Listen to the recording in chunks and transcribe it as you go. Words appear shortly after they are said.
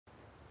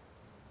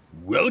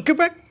Welcome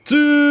back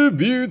to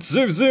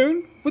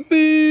mutesafezone with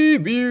me,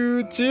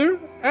 Mute here,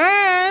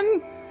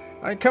 and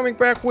I'm coming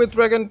back with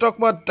Dragon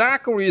Dogma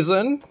Dark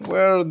Arisen,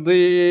 where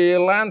the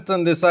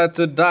lantern decided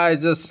to die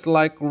just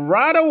like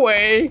right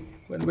away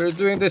when we're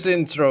doing this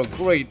intro.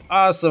 Great,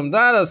 awesome,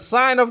 that is a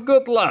sign of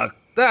good luck,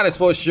 that is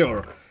for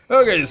sure.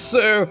 Okay,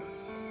 so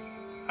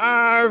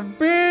I've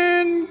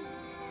been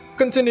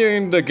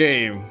continuing the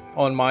game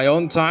on my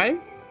own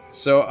time,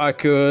 so I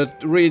could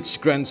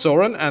reach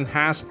Gransys and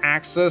has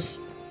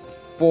access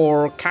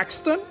for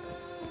Caxton,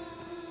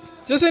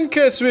 just in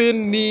case we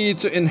need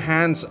to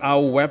enhance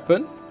our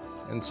weapon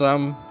in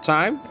some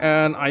time.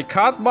 And I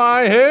cut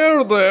my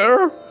hair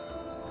there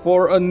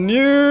for a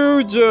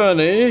new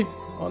journey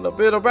on the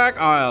Bitterback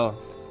Isle.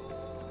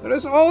 There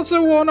is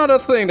also one other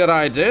thing that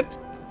I did.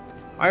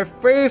 I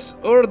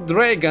faced Earth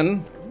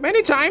Dragon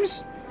many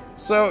times,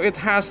 so it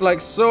has like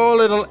so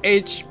little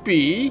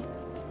HP,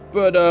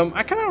 but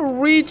I cannot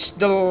reach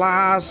the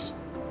last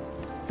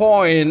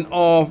point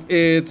of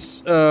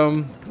its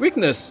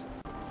weakness.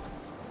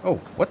 Oh,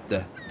 what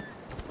the?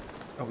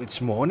 Oh,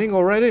 it's morning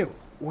already?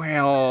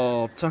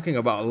 Well, talking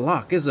about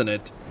luck, isn't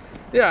it?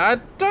 Yeah,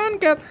 I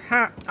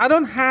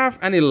don't have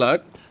any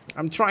luck.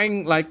 I'm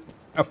trying like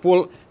a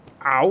full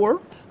hour,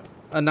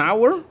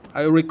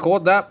 I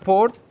record that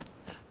port,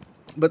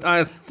 but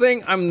I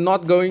think I'm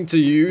not going to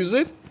use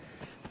it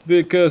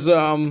because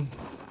I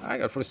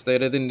got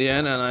frustrated in the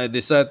end and I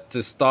decided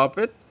to stop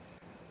it.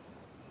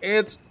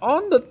 It's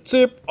on the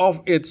tip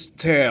of its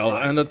tail,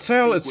 and the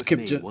tail is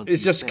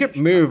just keep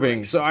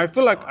moving. So I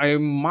feel like I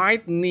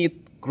might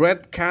need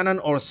great cannon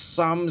or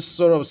some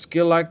sort of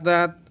skill like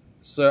that.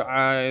 So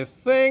I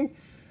think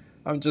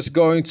I'm just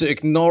going to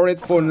ignore it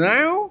for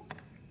now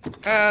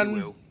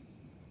and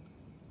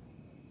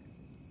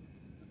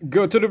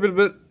go to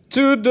the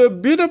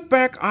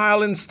Bitterback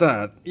Isle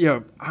instead.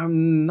 Yeah,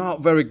 I'm not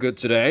very good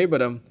today,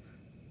 but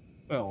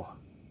well.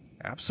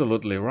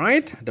 Absolutely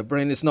right, the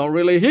brain is not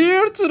really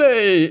here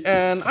today,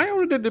 and I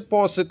already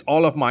deposit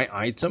all of my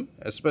item,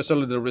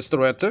 especially the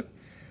restorative.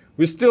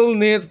 We still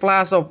need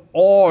flask of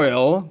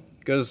oil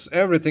because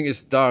everything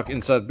is dark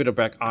inside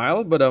Bitterback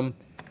Isle, but I'm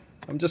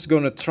just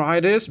gonna try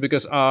this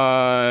because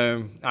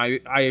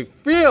I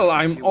feel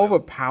I'm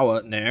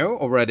overpowered now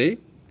already.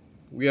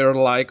 We are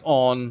like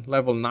on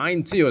level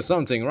 90 or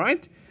something,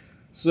 right?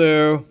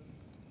 So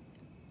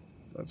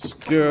let's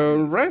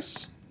go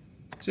rest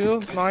till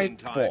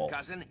nightfall.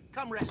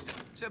 Come rest,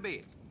 so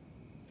be it.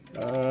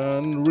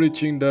 And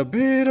reaching the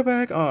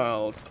Bitterback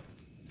Isle.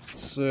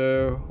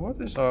 So what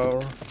is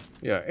our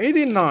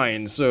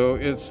 89, so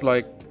it's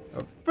like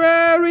a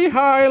very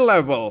high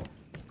level.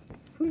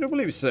 I don't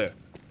believe so.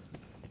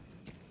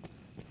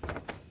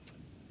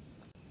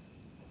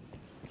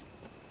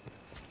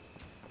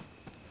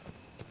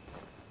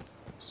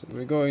 So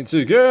we're going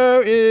to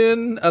go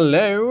in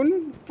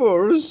alone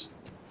first.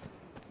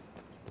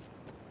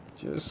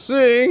 Just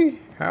seeing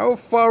how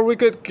far we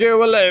could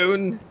go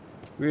alone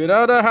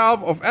without the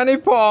help of any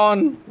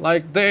pawn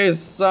like this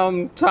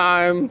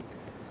sometime.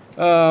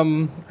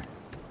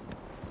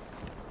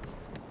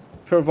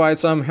 Provide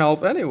some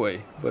help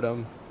anyway, but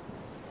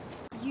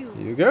here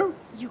you go.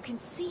 You can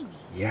see me.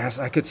 Yes,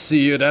 I could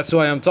see you, that's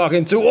why I'm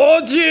talking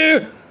towards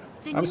you.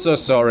 I'm so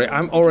sorry,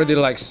 I'm already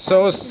like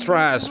so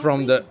stressed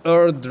from the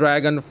Earth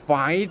Dragon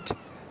fight,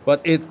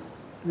 but it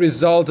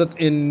resulted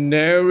in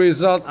no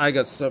result. I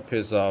got so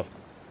pissed off.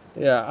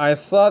 Yeah, I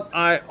thought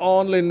I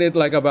only need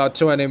like about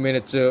 20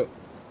 minutes to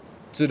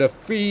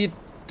defeat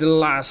the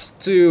last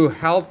two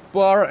health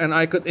bar, and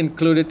I could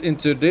include it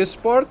into this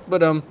part,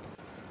 but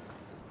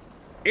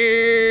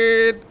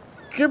it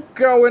kept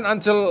going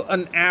until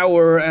an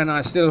hour, and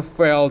I still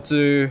failed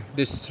to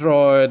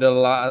destroy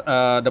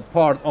the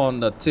part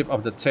on the tip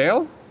of the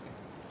tail.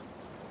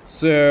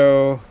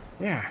 So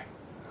yeah,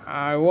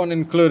 I won't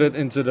include it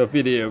into the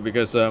video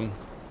because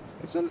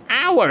it's an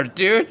hour,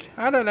 dude.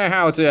 I don't know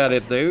how to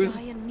edit those.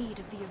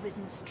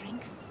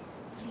 Strength.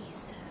 Please,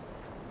 sir.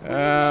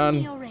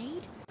 And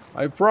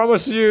I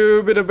promise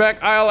you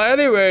Bitterback Isle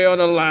anyway on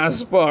the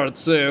last part,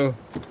 so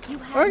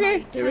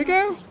okay, here we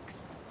go.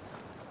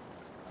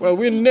 Well,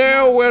 we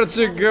know where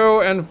to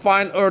go and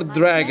find Earth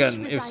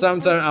Dragon if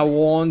sometime I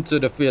want to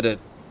defeat it.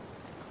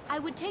 I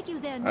would take you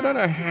there. I don't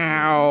know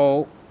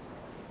how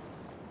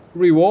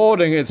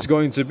rewarding it's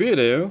going to be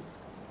though,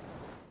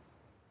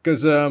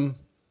 because the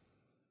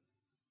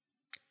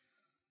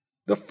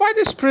fight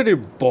is pretty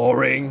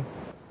boring.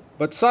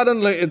 But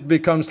suddenly it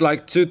becomes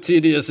like too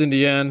tedious in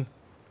the end.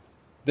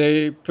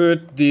 They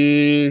put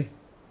the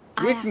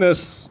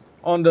weakness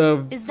on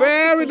the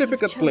very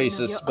difficult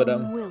places, but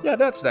yeah,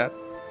 that's that.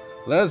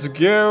 Let's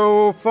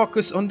go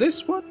focus on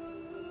this one.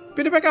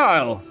 Bitterback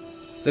Isle,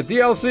 the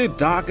DLC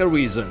Dark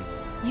Arisen.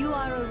 You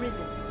are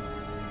Arisen.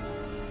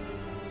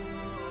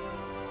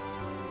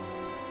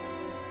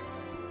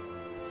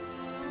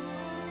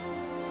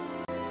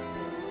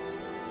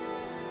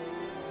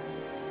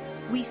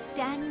 We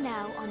stand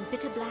now on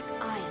Bitterback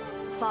Isle,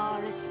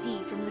 far as sea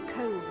from the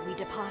cove we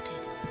departed.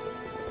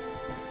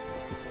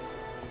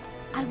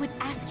 I would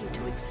ask you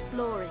to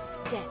explore its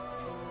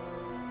depths.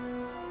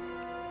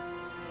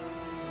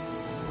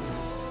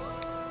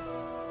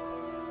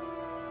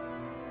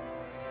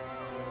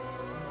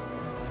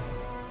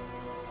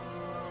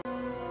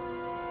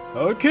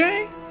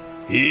 Okay,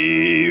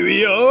 here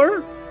we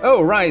are.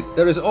 Oh right,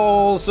 there is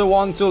also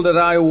one tool that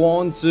I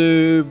want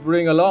to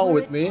bring along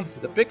with me, the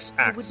I would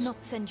pickaxe,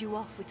 not send you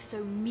off with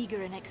so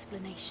meager an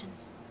explanation.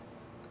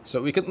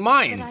 so we could But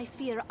mine. I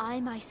fear I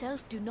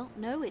myself do not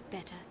know it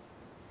better.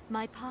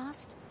 My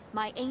past,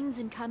 my aims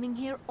in coming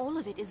here, all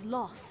of it is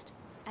lost,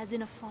 as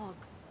in a fog.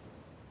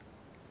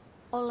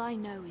 All I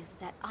know is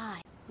that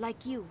I,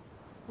 like you,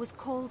 was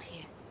called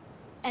here,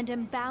 and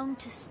am bound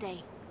to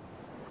stay.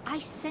 I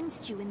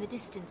sensed you in the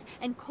distance,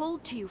 and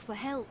called to you for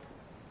help.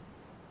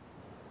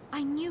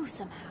 I knew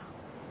somehow,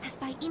 as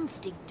by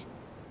instinct,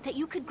 that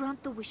you could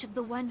grant the wish of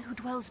the one who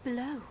dwells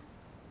below.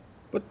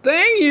 But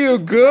thank you,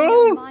 Just as I know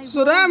girl! my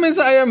So that wrong means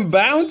I am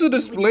bound to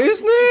this with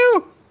place my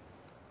now?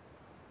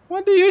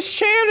 Why do you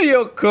share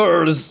your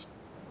curse?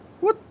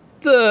 What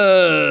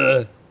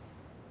the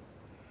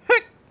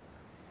heck?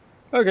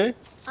 Okay,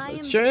 I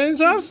let's am change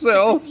the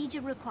ourselves.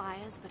 procedure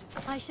requires, but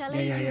I shall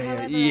aid you Yeah,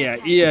 however I can. yeah,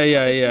 If there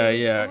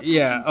is aught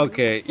I can do,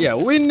 okay, say yeah,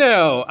 we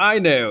know, I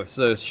know,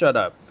 so shut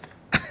up.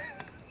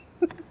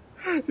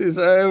 This,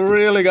 I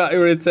really got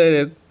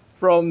irritated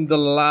from the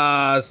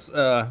last,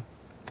 well,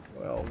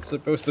 it's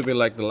supposed to be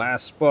like the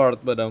last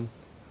part, but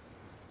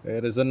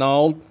it is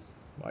annulled.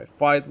 My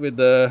fight with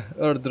the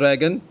Earth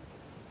Dragon.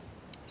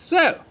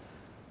 So,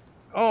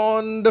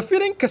 on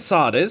defeating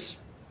Cassardis,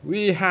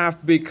 we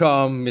have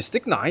become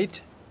Mystic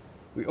Knight.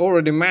 We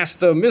already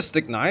mastered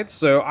Mystic Knight,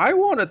 so I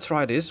want to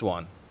try this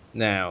one.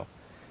 Now,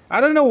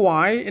 I don't know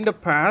why in the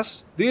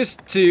past, these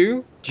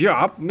two,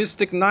 job,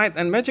 Mystic Knight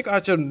and Magic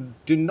Archer,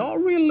 do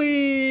not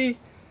really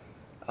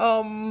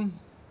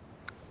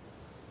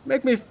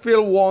make me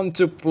feel want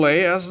to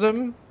play as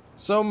them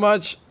so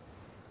much.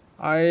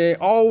 I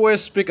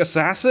always pick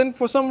Assassin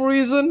for some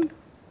reason.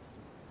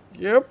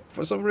 Yep,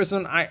 for some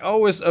reason I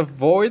always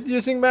avoid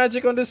using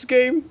magic on this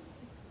game.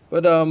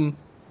 But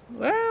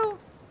well,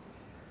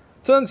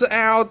 turns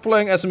out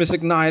playing as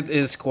Mystic Knight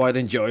is quite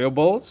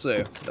enjoyable,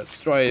 so let's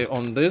try it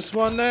on this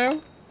one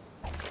now.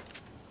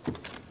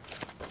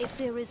 If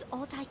there is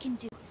aught I can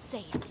do,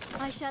 say it.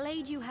 I shall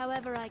aid you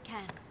however I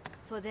can,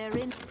 for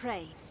therein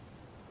pray.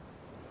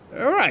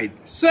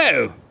 Alright,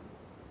 so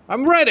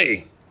I'm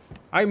ready.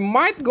 I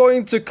might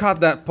going to cut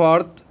that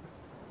part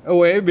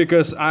away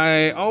because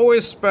I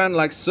always spend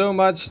like so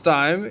much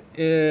time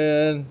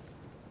in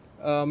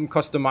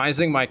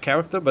customizing my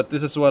character, but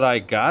this is what I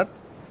got.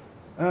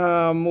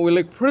 We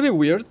look pretty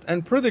weird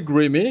and pretty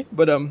grimy,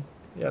 but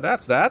yeah,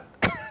 that's that.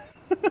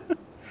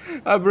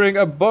 I bring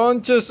a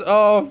bunches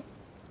of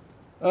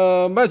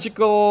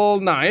magical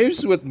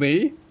knives with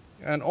me,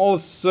 and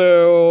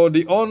also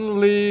the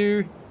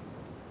only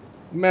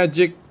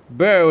magic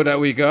bow that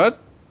we got,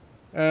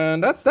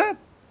 and that's that.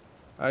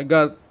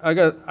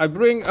 I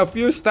bring a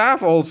few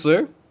staff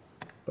also,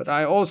 but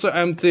I also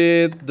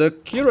emptied the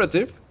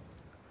curative,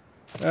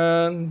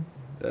 and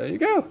there you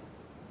go.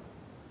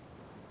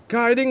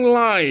 Guiding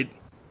light.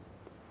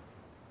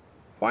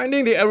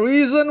 Finding the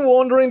Arisen,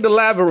 wandering the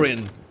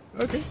labyrinth.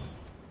 Okay.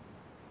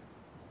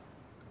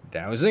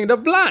 Dousing the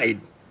blight.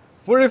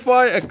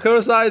 Purify a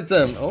curse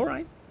item.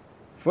 Alright.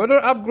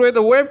 Further upgrade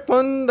a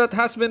weapon that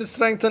has been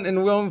strengthened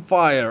in warm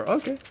fire.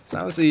 Okay,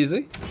 sounds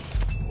easy.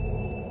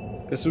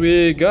 Because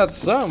we got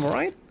some,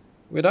 right?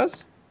 With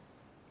us?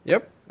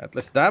 Yep, at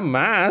least that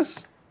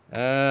mass.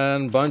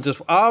 And bunch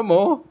of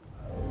ammo.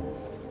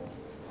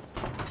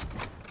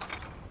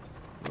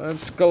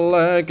 Let's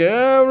collect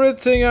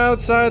everything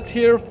outside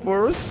here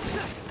first.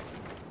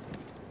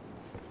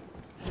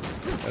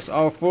 That's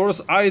our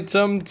first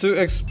item to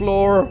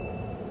explore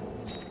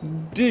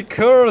the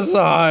Curse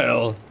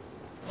Isle.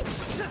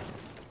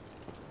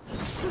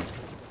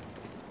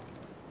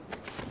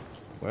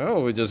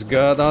 Well, we just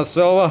got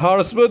ourselves a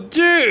horsewood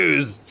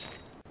juice.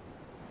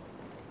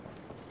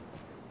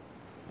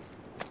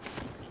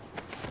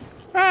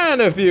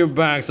 And a few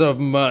bags of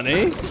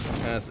money,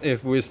 as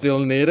if we still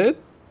need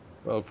it.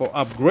 Well, for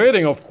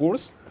upgrading, of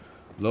course.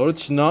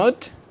 Large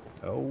nut.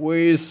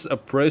 Always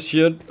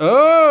appreciate.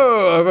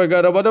 Oh, I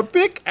forgot about a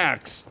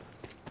pickaxe.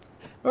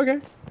 Okay.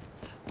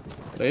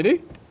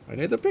 Lady, I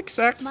need a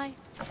pickaxe.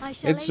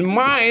 It's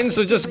mine,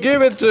 so just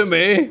give it to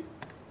me.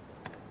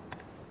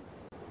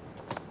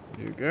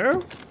 Here you go.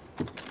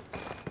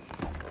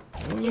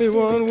 Only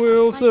one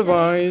will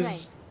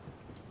suffice.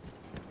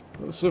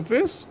 Will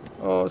suffice?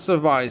 Oh,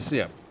 suffice,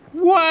 yeah.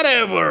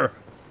 Whatever!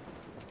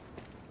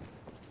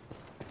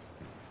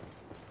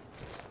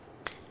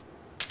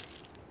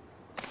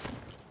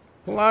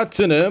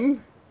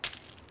 Platinum.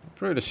 I'm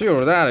pretty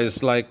sure that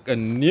is like a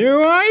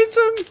new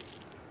item.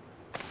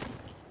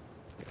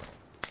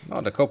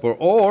 Not a copper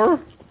ore.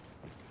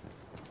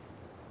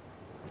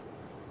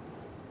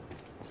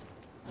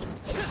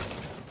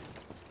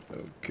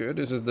 Okay,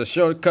 this is the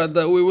shortcut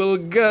that we will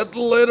get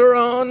later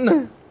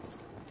on.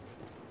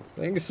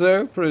 Think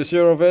so, pretty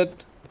sure of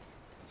it.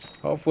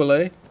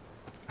 Hopefully.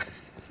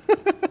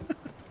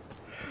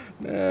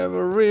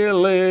 Never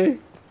really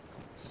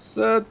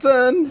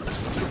certain.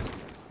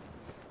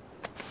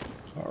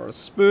 Our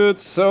spoot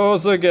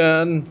sauce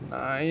again.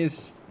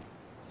 Nice.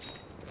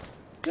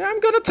 Yeah,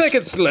 I'm gonna take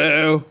it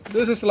slow.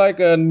 This is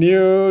like a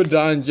new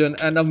dungeon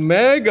and a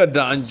mega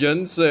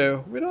dungeon,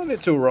 so we don't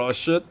need to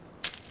rush it,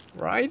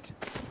 right?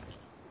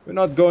 We're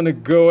not gonna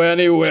go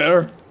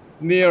anywhere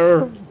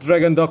near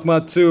Dragon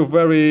Dogma 2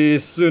 very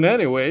soon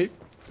anyway.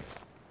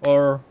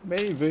 Or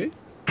maybe.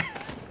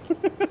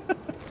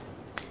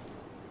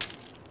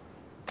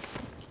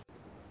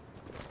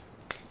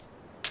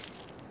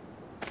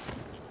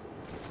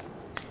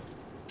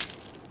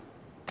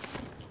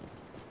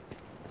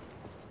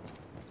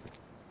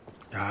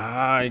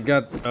 I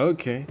got,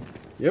 okay,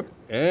 yep,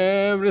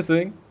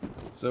 everything.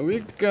 So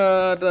we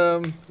got,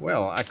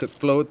 well, I could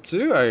float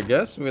too, I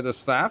guess, with the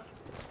staff.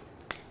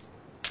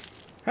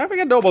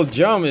 Having a double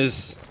jump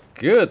is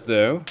good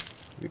though.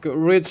 We could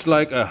reach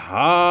like a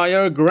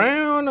higher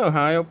ground, a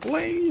higher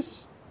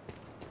place.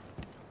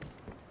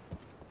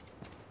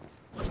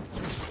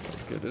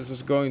 Okay, this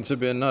is going to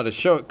be another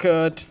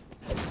shortcut.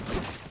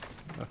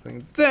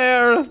 Nothing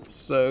there,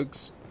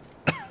 sucks.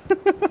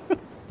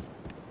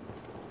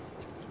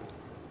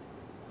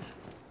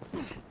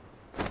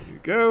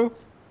 Go.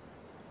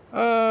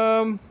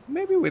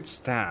 Maybe with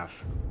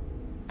staff.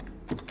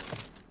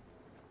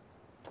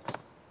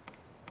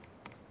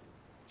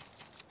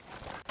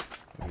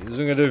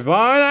 Using a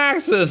divine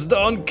access,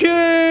 don't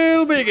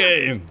kill big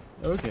game.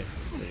 Okay,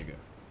 there you go.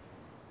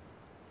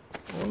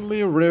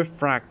 Only rift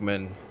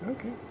fragment.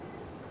 Okay.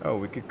 Oh,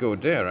 we could go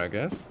there, I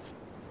guess.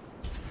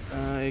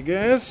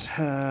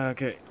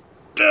 Okay.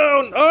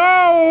 Don't.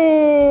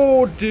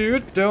 Oh,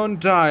 dude, don't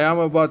die. I'm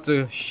about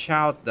to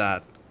shout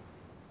that.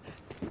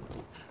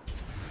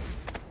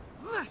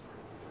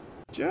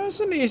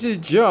 Just an easy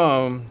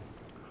jump.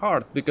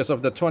 Hard because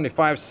of the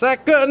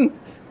 25-second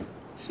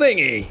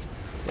thingy.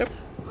 Yep.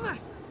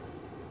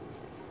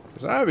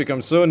 Because I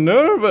become so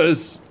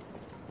nervous.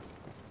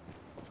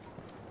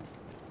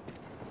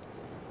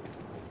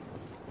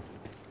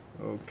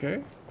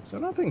 Okay. So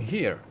nothing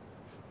here.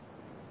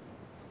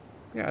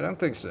 Yeah, I don't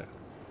think so.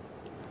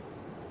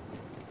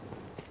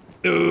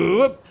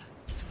 Oop.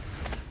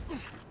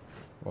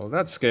 Well,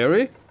 that's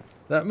scary.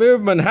 That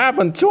movement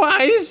happened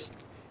twice.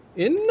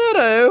 In a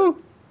row.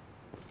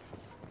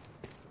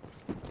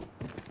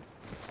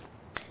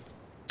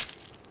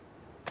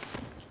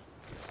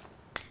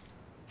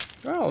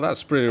 Well,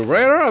 that's pretty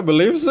rare, I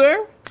believe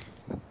so.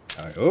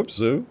 I hope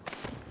so.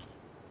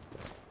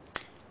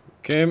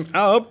 Came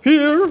up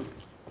here.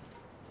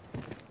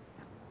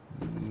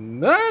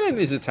 Not an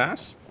easy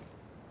task.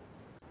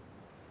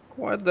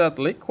 Quite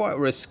deadly, quite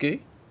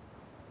risky.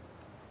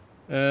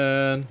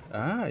 And,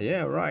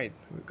 yeah, right.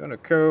 We're gonna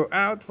go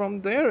out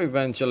from there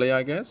eventually,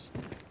 I guess.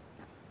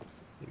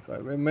 If I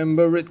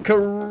remember it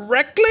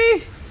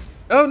correctly.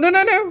 Oh, no,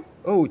 no, no.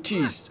 Oh,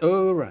 jeez.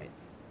 All right.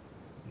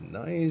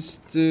 Nice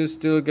to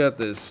still get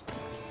this.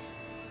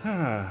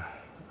 A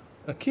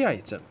key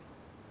item.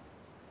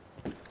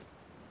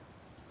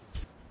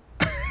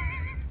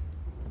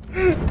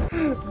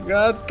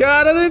 Got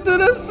caught into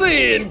the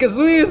scene because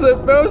we're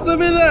supposed to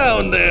be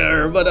down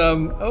there. But,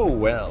 oh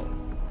well.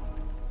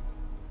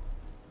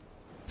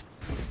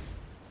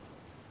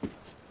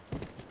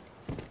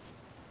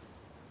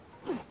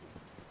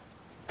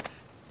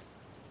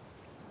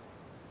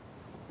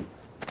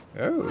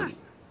 Oh.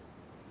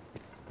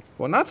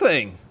 For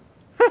nothing.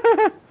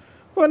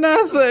 For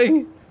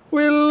nothing.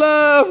 We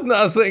love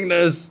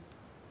nothingness.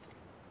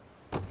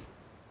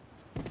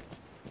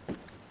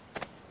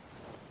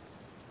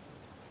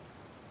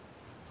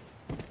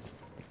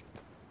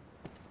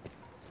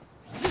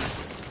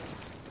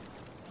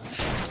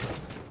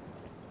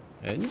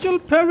 Angel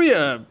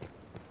Periab.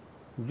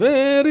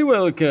 Very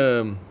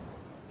welcome.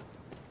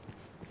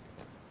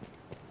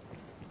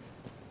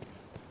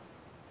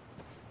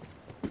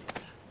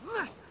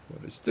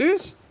 What is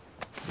this?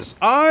 This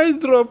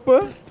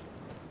eyedropper.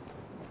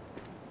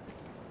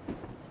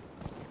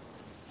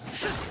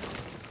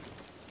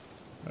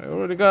 I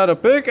already got a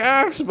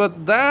pickaxe,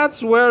 but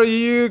that's where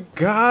you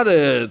got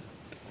it.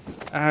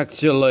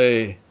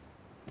 Actually,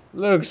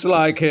 looks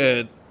like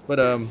it. But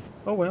oh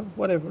well,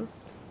 whatever.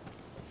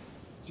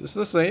 Just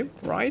the same,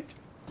 right?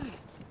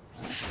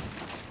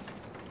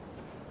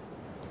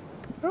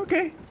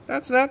 Okay,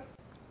 that's that.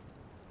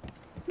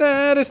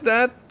 That is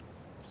that.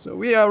 So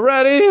we are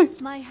ready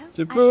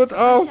to put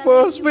our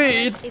first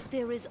speed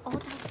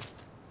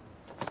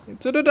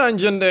into the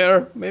dungeon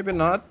there. Maybe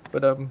not,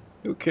 but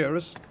who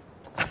cares?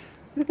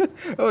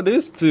 Oh,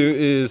 this too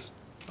is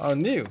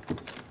new.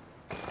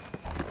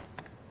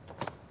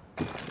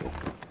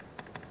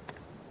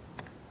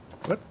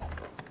 What?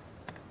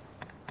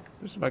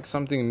 There's like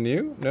something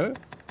new? No?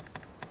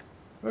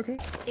 Okay.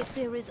 If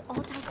there is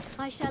aught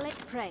I shall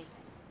pray.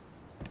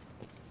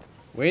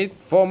 Wait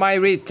for my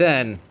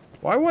return.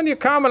 Why won't you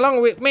come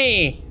along with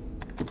me?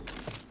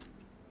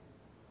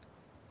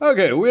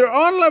 Okay, we're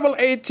on level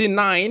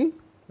 89,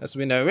 as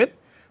we know it.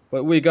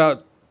 But we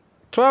got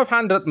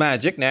 1200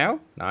 magic now.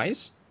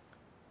 Nice.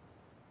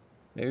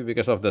 Maybe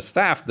because of the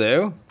staff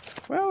though.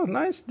 Well,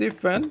 nice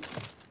defense.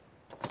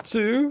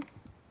 2.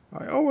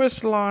 I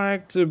always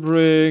like to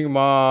bring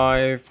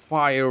my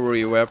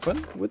fiery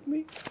weapon with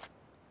me.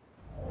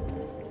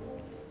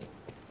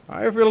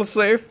 I feel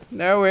safe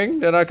knowing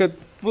that I could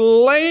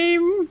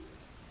flame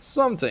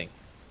something.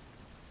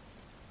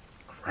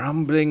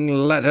 Crumbling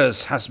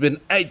letters has been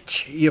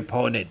etched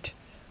upon it,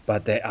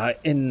 but they are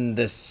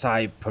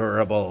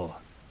indecipherable.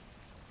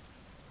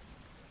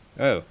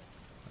 Oh,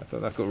 I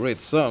thought I could read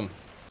some.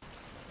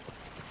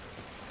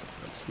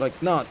 Looks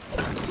like not.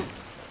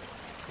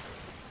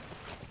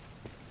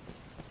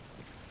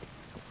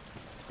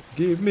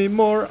 Give me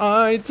more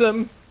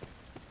item.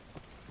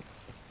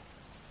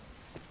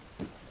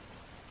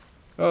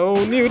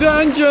 Oh, new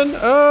dungeon.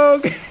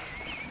 Okay.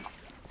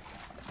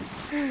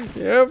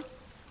 Yep.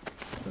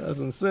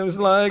 Doesn't seem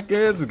like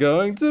it's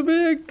going to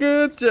be a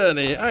good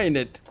journey, ain't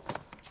it?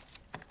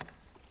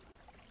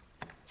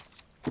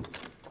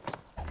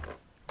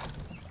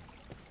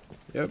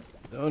 Yep.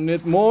 Don't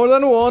need more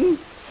than one.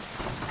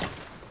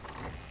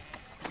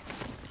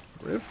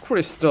 Rift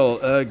crystal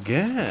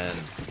again.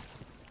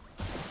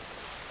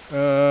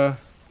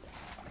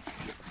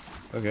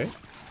 Okay.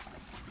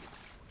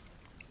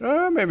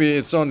 Maybe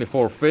it's only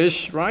for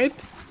fish, right?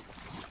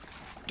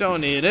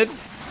 Don't need it.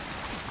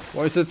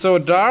 Why is it so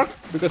dark?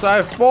 Because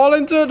I fall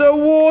into the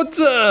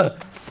water!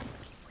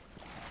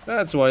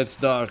 That's why it's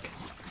dark.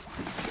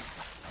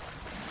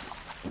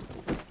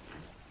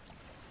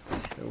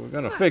 Okay, we're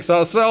gonna fix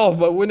ourselves,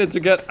 but we need to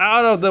get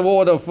out of the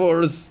water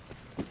first.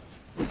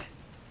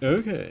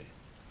 Okay.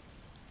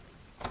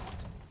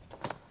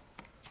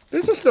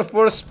 This is the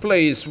first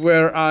place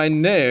where I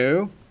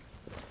know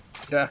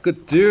that I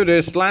could do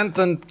this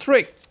lantern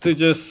trick to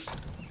just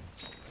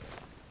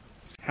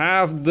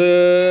have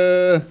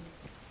the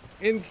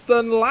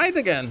instant light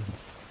again.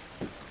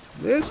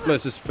 This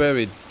place is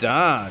very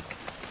dark.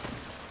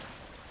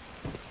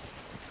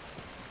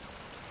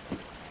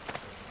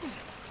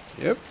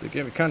 Yep, the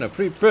game kind of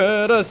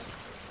prepared us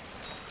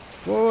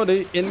for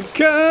the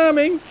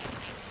incoming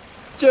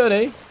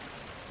journey.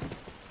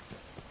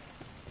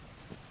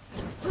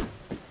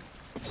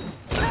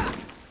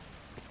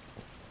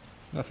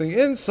 Nothing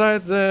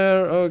inside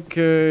there.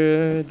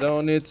 Okay,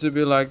 don't need to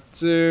be like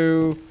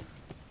too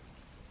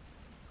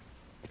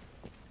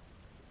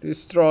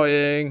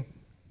destroying.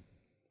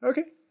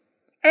 Okay.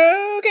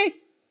 Okay.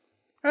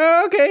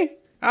 Okay.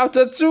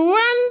 After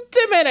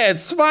 20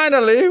 minutes,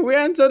 finally, we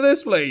enter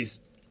this place.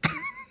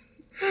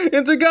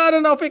 Into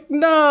Garden of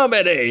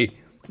Ignominy.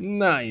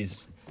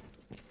 Nice.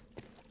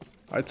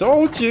 I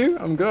told you,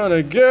 I'm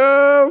gonna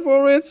go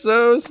for it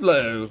so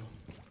slow.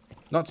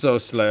 Not so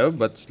slow,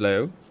 but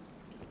slow.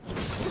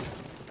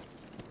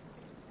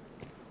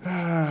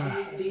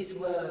 These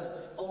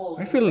words all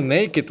I feel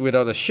naked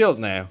without a shield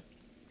now.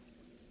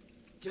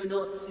 do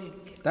not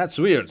think. That's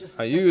weird.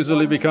 I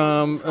usually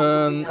become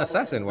an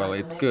assassin. Well,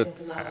 it could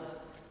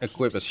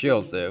equip a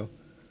shield though.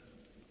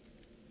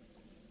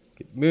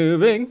 Keep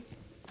moving.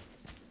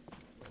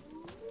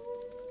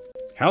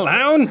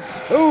 Hellhound!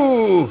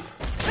 Ooh!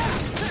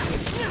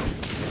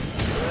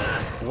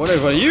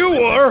 Whatever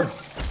you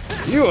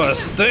are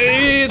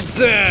stayed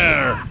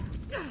there!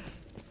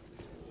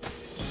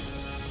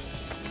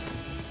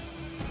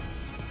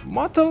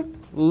 Mottled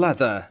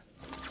leather.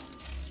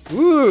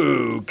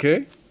 Ooh,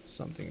 okay.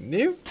 Something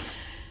new.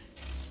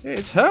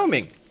 It's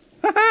homing.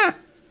 Haha!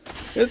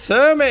 It's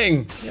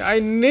homing! I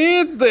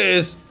need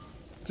this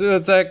to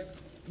attack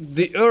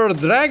the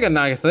Earth Dragon,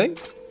 I think.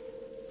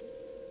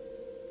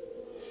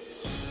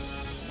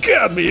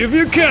 Get me if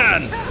you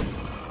can!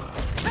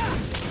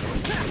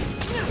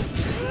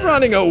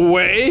 Running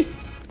away!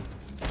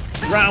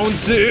 Round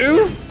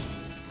 2!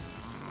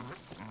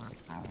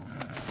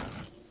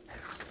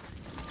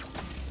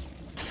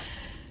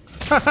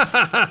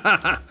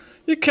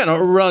 You cannot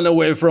run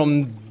away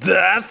from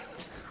death!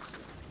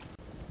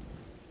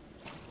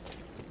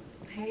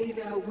 Pay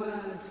their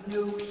words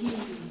no heed,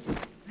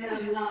 their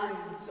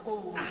lies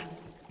all.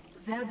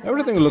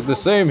 Everything looked the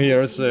same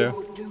here,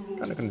 so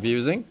kind of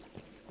confusing.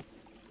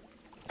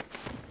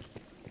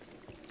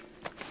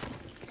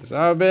 Because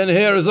I've been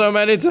here so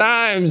many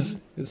times!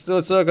 It's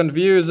still so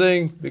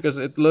confusing because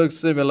it looks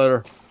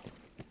similar.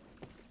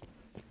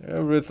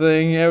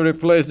 Everything, every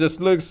place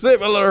just looks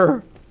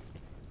similar!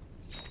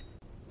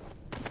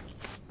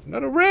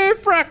 Another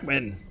rift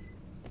fragment!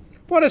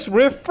 What is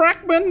rift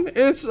fragment?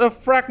 It's a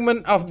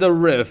fragment of the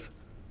rift.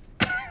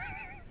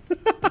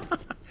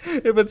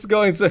 If it's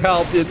going to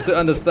help you to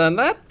understand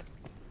that,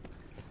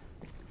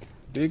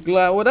 be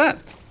glad with that.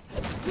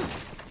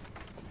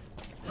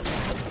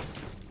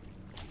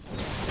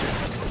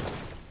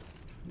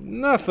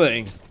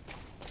 Nothing.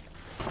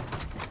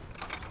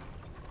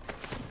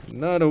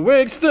 Not a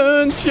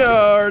Wigstone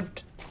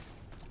shard.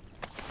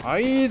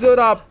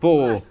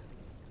 Aidorapo.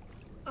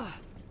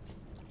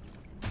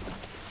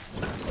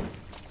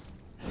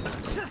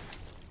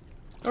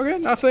 Okay,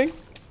 nothing.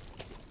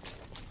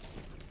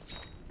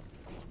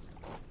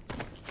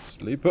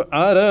 Sleeper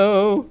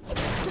Auto.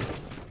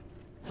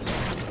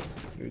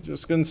 You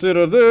just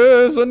consider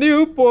this a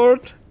new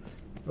part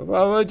of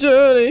our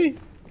journey.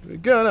 We're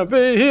gonna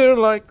be here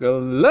like a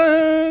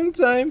long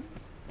time.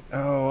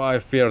 Oh, I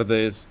fear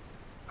this.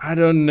 I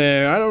don't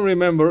know. I don't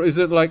remember. Is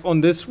it like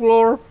on this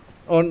floor?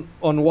 On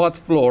what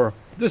floor?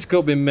 This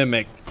could be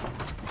Mimic.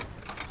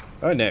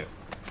 Oh no.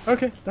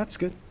 Okay, that's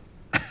good.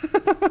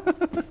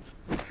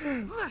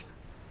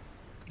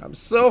 I'm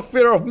so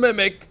fear of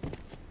Mimic.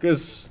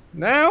 Because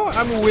now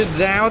I'm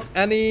without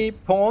any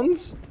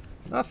pawns.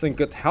 Nothing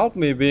could help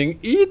me being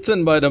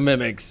eaten by the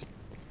Mimics.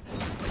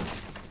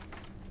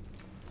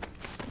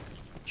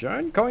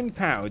 Giant coin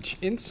pouch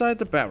inside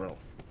the barrel.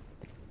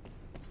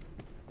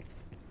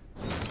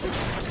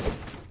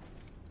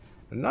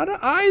 Another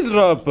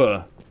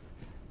eyedropper.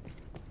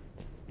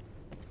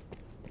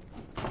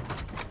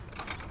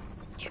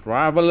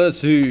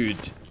 Traveler's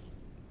hood.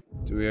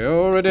 Do we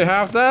already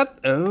have that?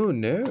 Oh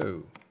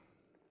no.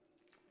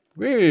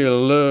 We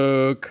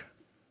look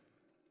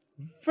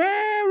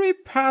very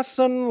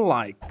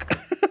person-like.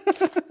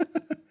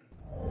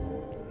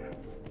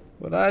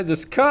 But I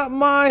just cut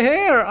my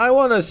hair. I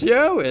want to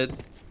show it.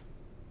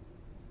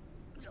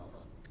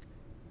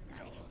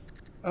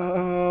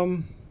 I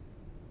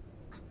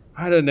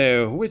don't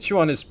know. Which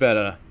one is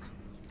better?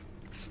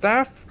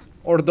 Staff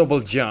or double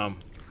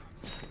jump?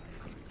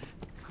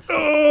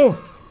 Oh!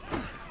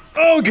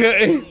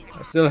 Okay!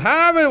 I still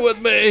have it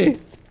with me!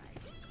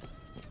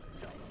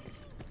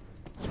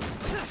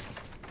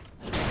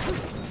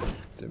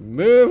 The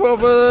move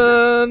of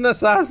an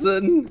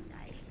assassin!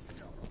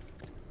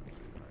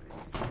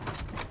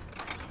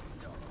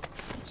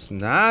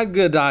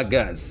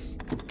 Snagadagas.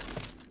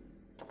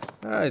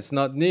 Ah, it's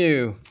not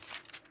new.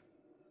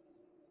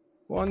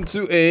 1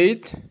 to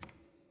 8.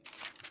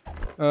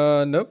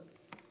 Nope.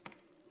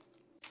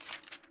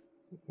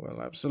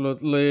 Well,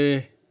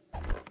 absolutely.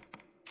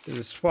 This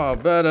is far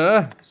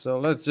better. So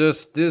let's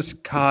just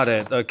discard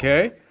it,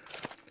 okay?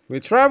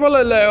 We travel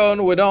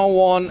alone. We don't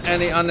want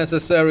any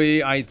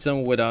unnecessary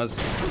item with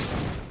us.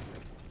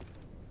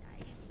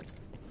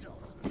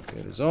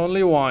 It is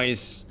only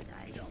wise.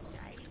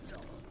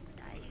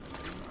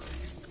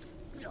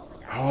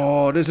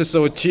 Oh, this is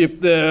so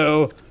cheap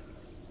though.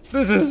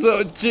 This is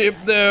so cheap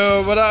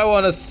though, but I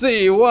want to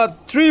see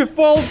what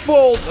threefold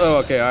fold. Oh,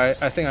 okay,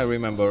 I think I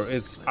remember.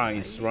 It's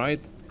ice,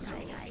 right?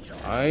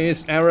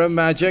 Ice arrow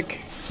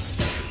magic.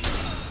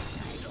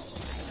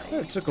 Oh,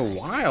 it took a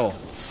while.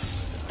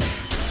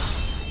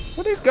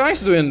 What are you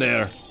guys doing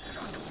there?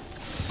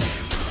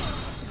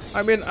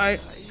 I mean, I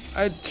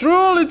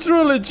truly,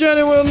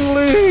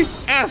 genuinely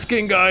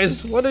asking,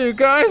 guys. What are you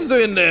guys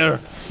doing there?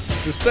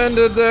 Just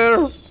standing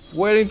there,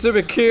 waiting to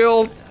be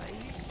killed.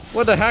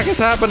 What the heck is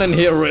happening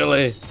here,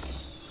 really?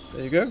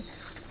 There you go.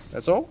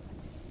 That's all.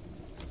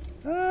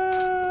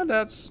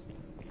 That's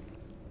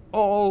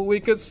all we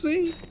could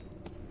see.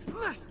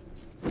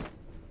 There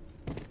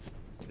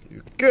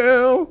you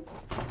go.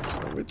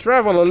 When we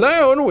travel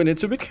alone, we need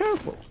to be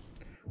careful.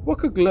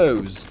 Walker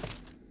gloves.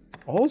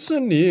 Also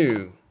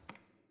new.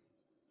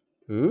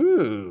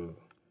 Ooh.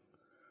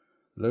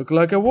 Look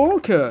like a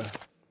walker.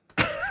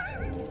 I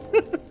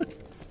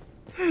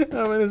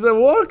mean, it's a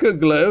walker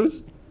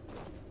gloves.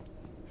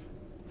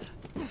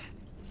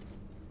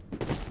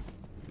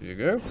 There you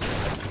go.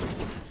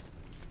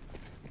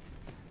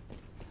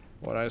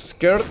 What I'm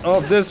scared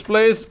of this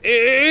place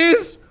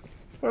is...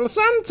 Well,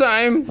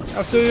 sometime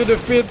after you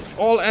defeat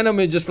all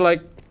enemies just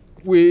like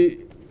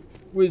we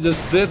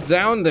just did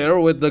down there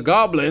with the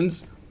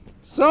goblins,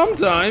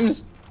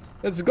 sometimes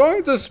it's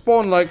going to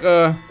spawn like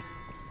a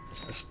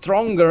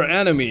stronger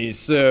enemy,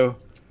 so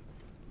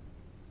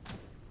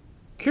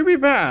could be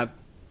bad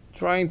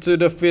trying to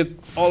defeat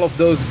all of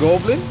those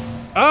goblins.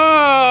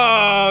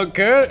 Oh,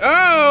 okay.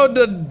 Oh,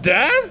 the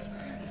death?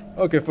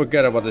 Okay,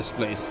 forget about this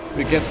place.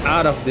 We get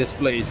out of this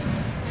place.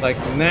 Like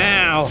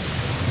now.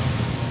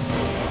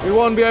 We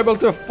won't be able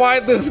to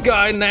fight this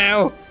guy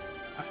now.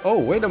 Oh,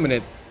 wait a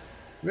minute.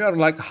 We are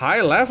like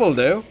high level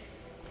though.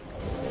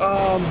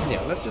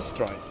 Yeah, let's just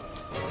try.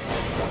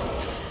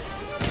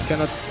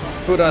 Cannot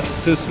put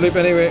us to sleep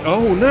anyway.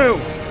 Oh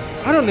no!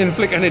 I don't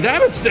inflict any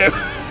damage though.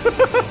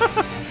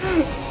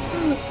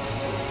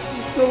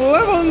 So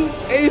level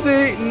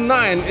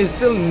 89 is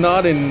still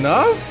not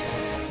enough?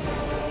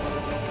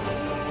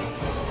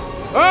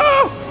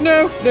 Oh!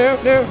 No, no,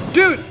 no.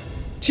 Dude!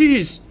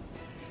 Jeez!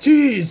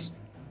 Jeez!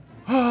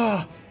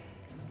 Ah!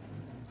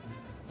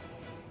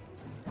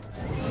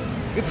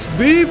 It's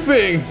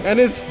beeping and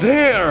it's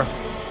there!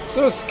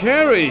 So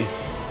scary!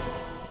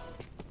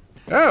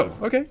 Oh,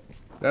 okay.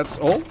 That's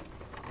all.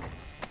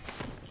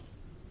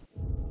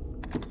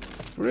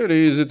 Pretty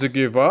easy to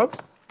give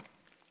up.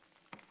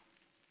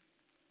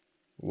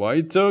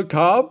 Whiter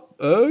cup?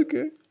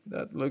 Okay,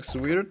 that looks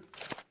weird.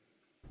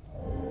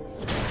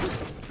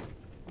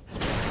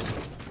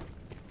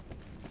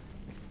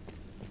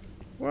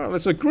 Well,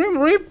 it's a Grim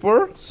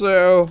Reaper,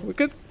 so we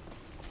could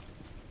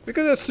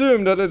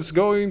assume that it's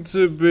going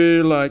to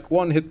be like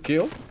one hit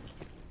kill.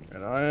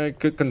 And I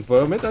could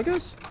confirm it, I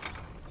guess.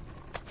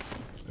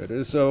 It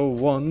is a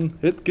one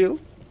hit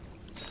kill.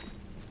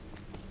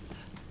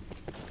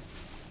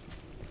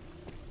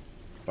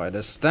 By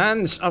the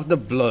stench of the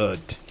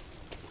blood.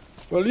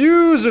 Well,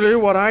 usually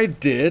what I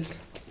did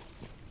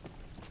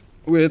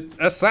with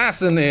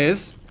assassin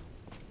is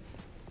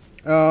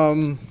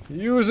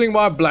using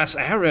my blast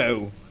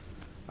arrow.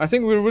 I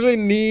think we really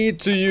need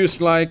to use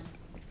like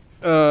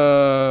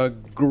a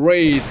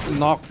great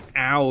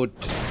knockout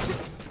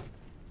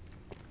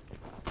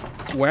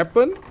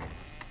weapon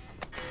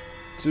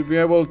to be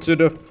able to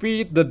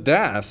defeat the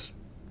death.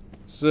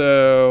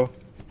 So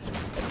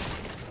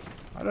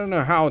I don't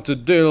know how to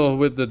deal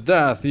with the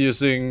death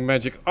using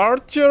magic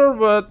archer,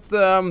 but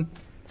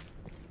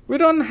we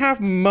don't have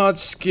much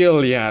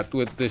skill yet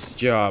with this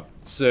job,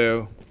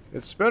 so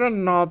it's better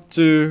not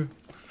to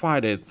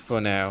fight it for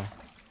now.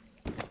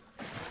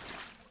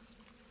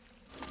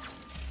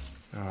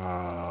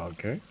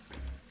 Okay.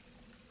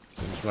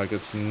 Seems like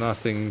it's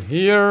nothing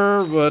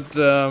here, but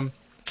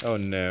oh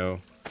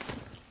no.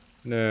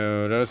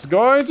 No, there's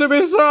going to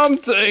be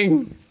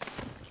something.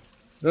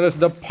 There is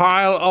the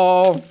pile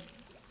of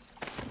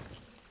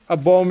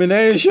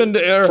abomination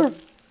there.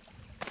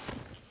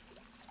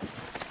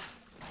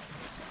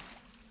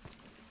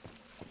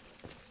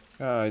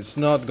 It's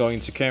not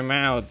going to come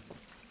out.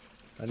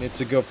 I need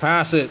to go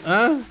past it,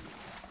 huh?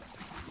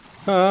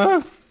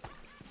 Huh?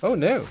 Oh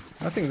no,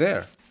 nothing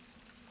there.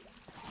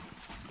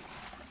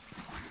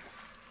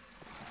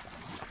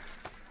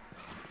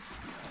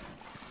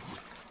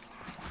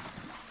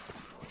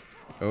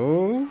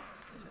 Oh,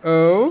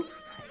 oh.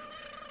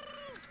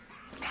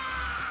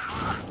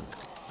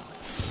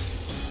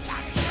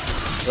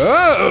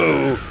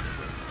 Oh!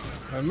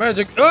 My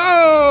magic.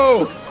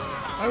 Oh!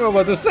 I'm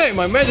about to say,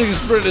 my magic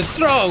is pretty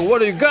strong. What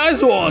do you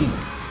guys want?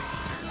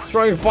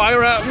 Throwing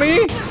fire at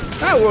me?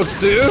 That works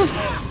too.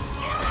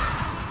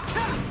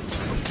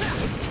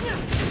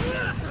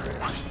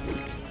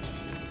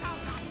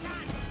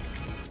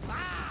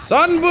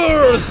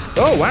 Sunburst!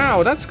 Oh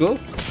wow, that's cool.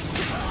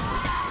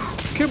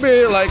 Could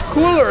be like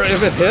cooler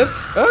if it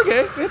hits.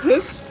 Okay, it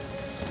hits.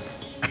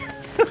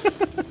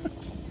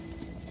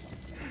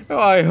 Oh,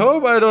 I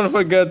hope I don't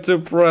forget to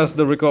press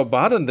the record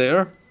button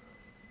there.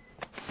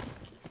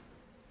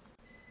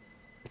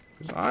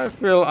 Because I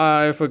feel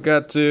I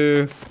forgot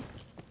to...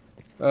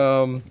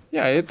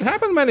 yeah, it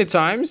happened many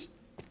times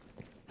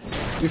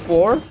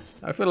before.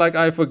 I feel like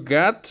I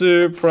forgot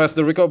to press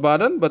the record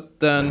button,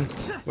 but then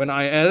when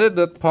I edit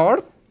that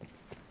part,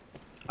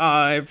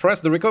 I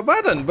pressed the record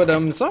button. But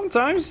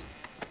sometimes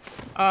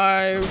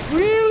I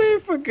really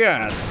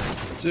forgot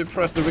to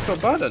press the record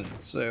button,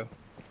 so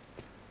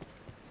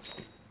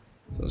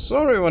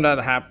sorry when that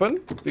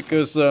happened,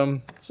 because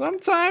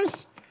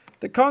sometimes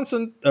the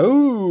constant...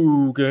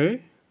 Oh,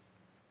 okay.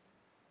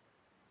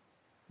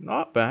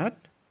 Not bad,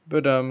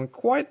 but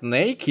quite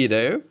naked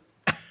though.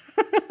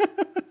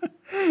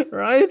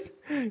 Right?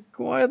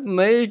 Quite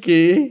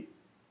naked.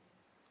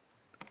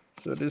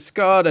 So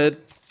discard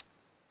it.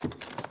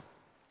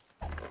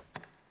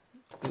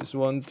 This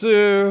one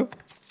too.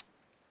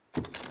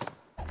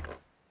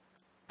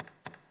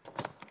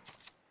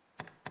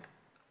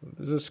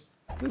 This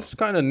is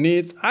kind of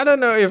neat. I don't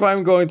know if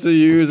I'm going to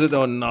use it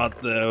or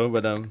not though,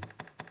 but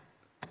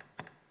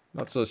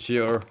not so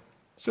sure.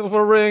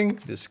 Silver ring,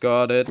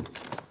 discard it.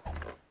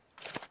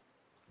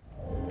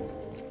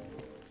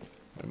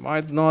 I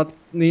might not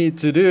need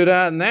to do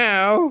that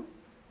now.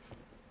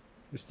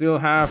 We still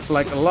have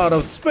like a lot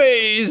of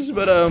space,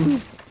 but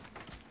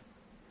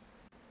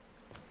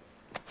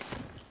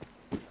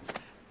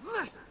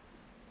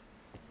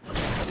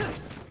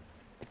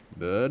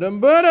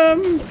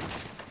Bottom.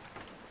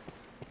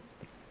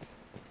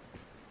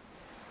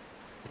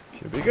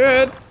 Should be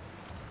good.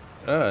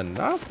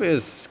 Enough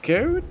is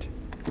code.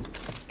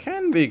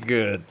 Can be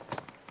good.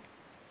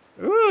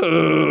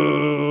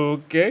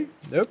 Ooh, okay.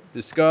 Nope,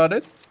 discard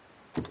it.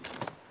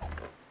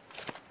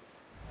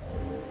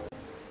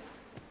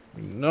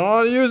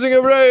 Not using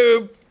a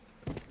rope.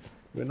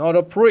 We're not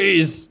a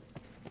priest.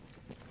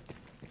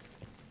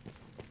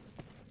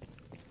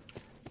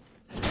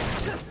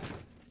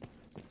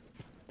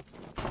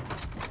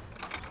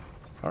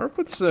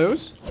 Carpet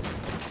sauce.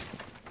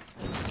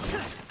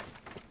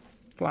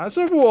 Glass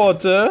of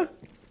water.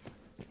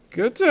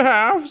 Good to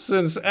have,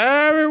 since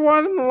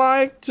everyone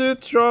liked to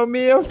throw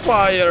me a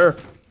fire.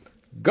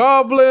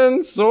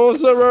 Goblin,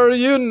 sorcerer,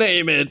 you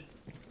name it.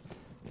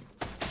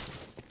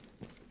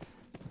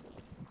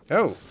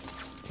 Oh.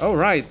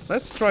 Alright,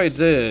 let's try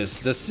this.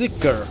 The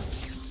Seeker.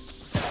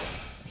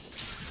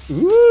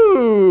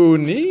 Ooh,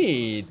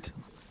 neat.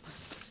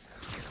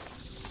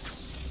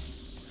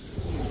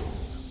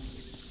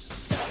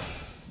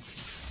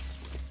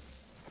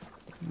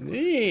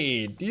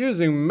 Neat.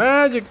 Using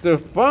magic to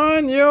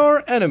find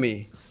your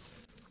enemy.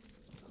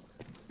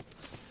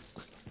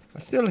 I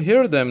still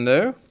hear them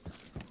though.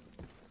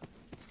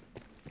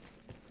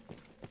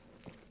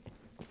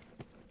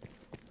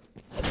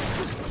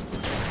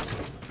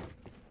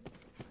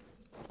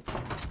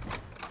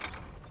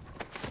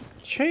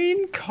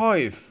 Chain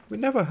Cove. We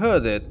never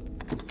heard it.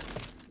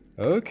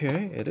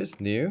 Okay, it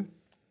is new.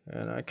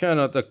 And I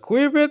cannot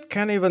equip it,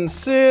 can't even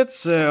see it,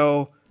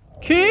 so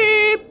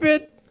keep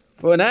it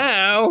for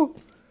now.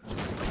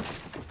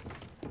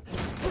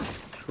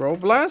 Throw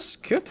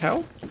blast could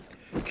help.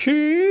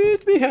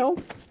 Could be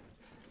help.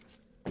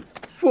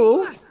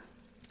 Full.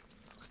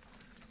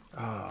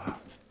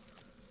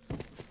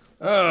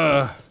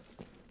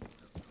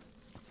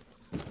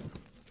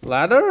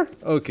 Ladder?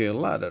 Okay,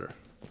 ladder.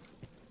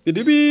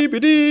 Beep beep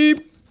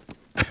beep.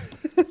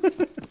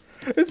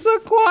 It's so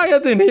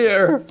quiet in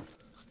here.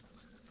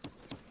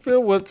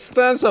 Filled with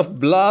stains of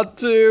blood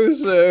too,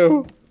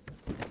 so...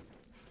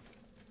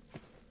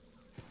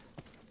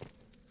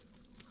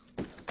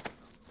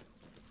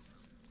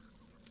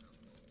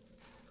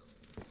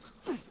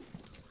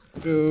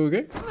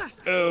 Okay.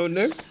 Oh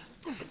no.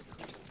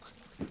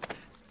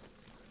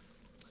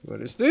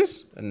 What is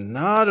this?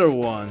 Another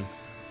one.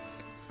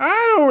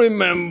 I don't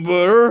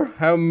remember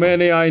how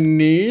many I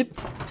need.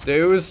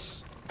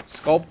 Those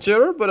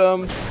sculpture,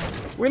 but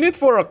we need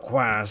for a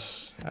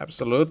quest.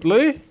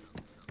 Absolutely.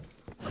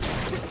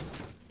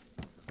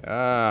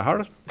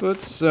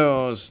 Hardwood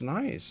sauce.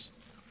 Nice.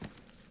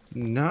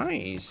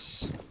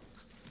 Nice.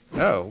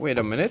 Oh, wait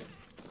a minute.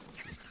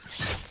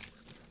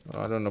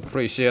 I don't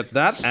appreciate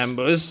that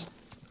ambush.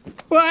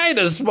 Why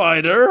the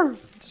spider?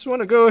 Just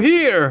want to go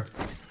here.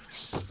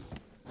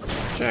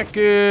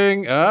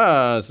 Checking.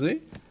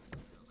 See?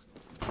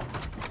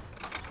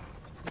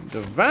 The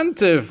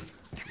Ventive.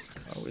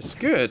 Oh, it's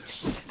good.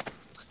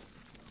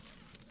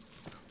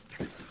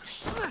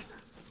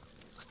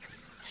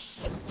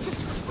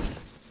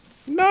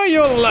 Know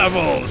your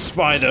level,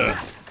 spider.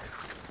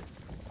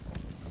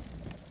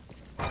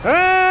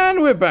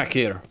 And we're back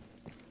here.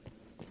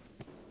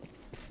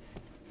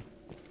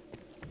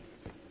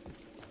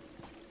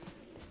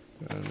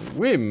 And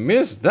we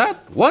missed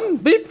that one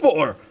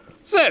before.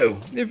 So,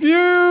 if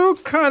you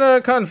kinda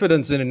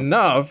confident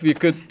enough, you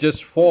could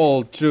just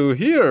fall through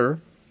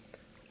here.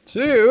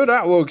 Too,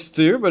 that works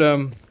too, but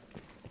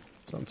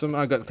sometimes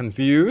I got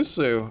confused,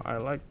 so I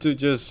like to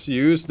just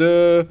use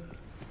the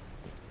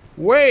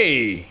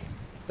way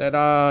that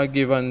are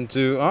given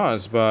to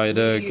us by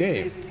the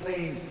game. This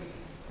place.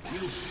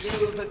 You've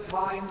still the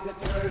time to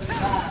turn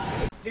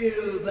back.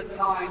 Still the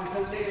time to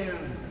live.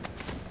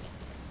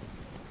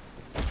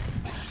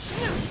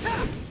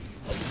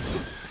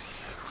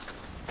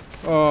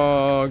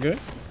 Okay.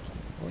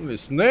 Only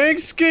snake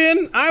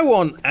skin? I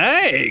want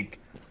egg.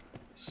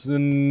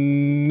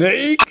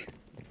 Snake?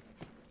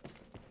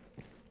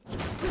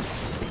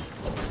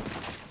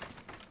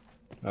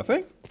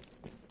 Nothing?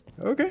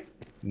 Okay.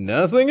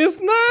 Nothing is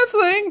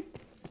nothing.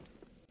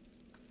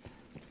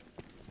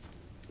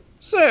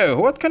 So,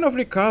 what kind of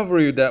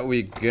recovery that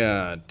we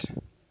got?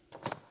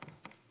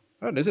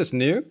 Oh, this is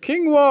new.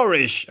 King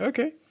Warish.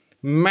 Okay.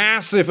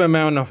 Massive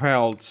amount of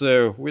health,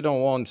 so we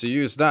don't want to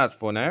use that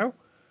for now.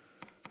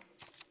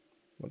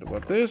 What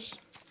about this?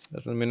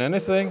 Doesn't mean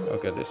anything.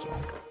 Okay, this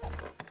one.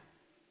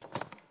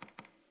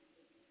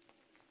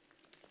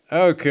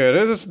 Okay,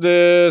 this is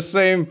the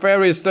same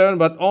fairy stone,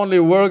 but only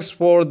works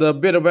for the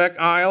Bitterback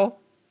Isle.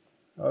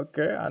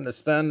 Okay, I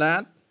understand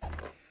that.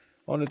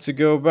 Only to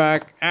go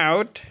back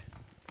out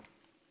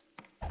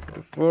to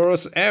the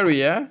forest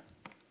area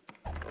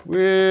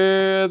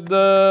with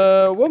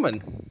the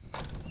woman.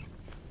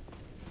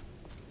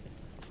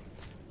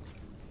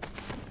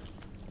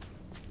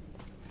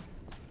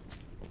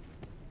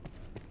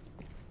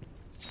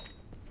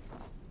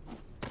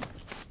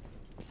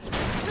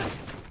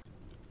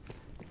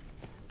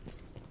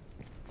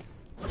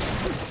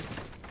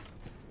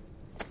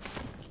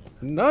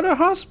 Another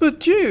hotspot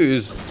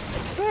juice.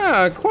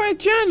 Ah, quite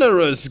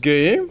generous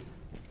game.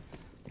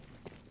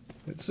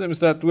 It seems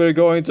that we're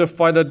going to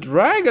fight a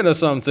dragon or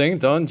something.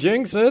 Don't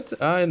jinx it.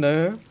 I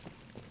know.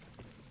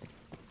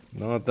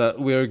 Not that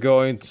we're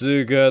going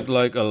to get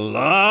like a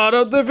lot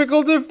of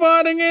difficulty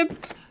fighting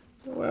it.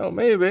 Well,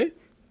 maybe.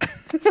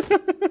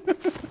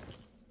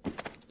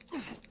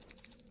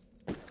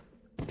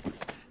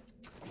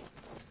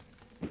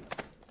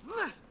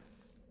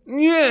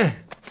 Yeah.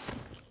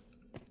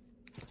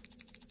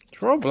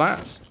 Throw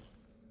blast.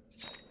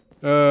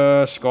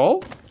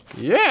 Skull?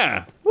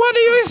 Yeah! What do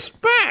you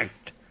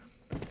expect?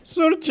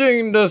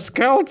 Searching the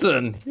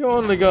skeleton, you're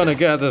only gonna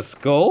get a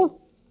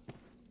skull?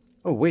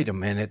 Oh, wait a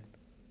minute.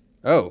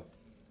 Oh.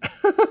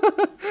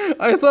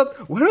 I thought,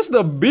 where's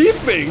the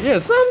beeping? Yeah,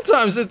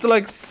 sometimes it's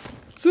like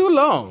too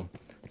long.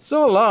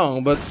 So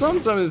long, but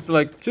sometimes it's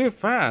like too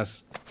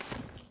fast.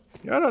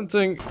 I don't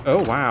think...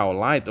 Oh, wow,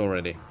 light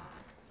already.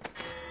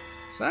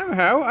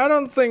 Somehow, I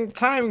don't think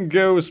time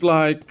goes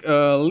like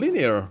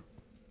linear.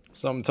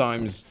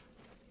 Sometimes.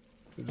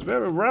 It's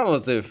very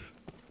relative.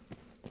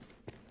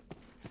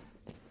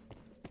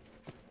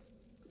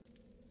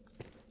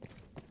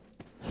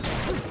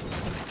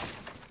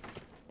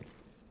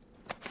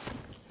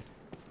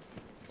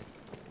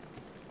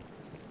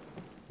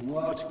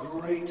 What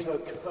greater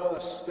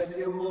curse than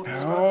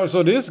immortality? Oh,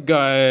 so this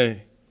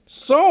guy,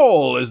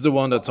 Soul, is the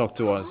one that talked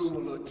to us.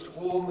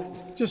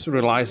 Just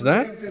realized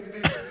that.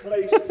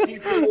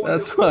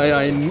 That's why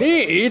I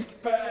need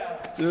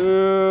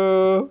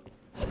to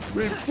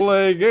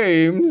replay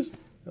games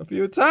a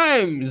few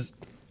times.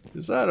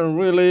 Because I don't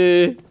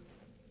really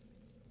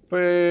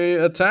pay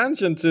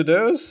attention to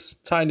those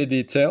tiny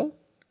details.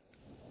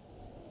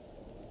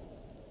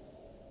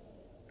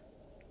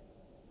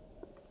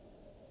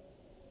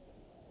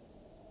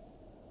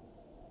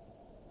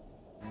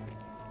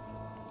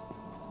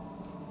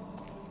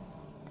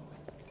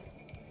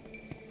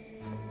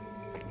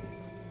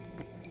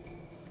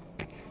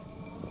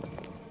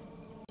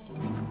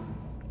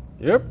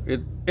 Yep,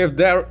 if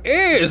there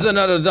is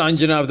another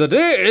dungeon after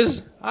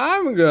this,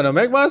 I'm gonna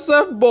make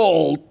myself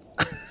bold.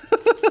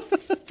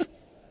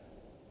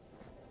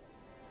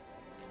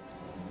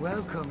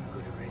 Welcome,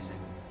 good Arisen.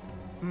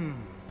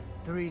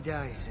 3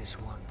 days this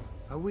one.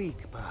 A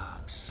week,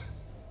 perhaps.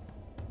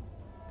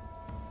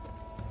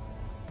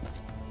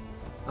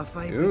 A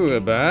favorite Ooh, a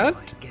game bat? of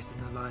mine, guessing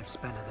the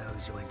lifespan of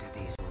those who enter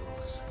these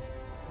halls.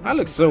 I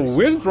look so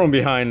weird from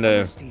behind there.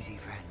 Rest easy,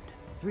 friend.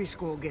 3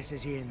 score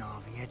guesses here now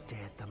have yet to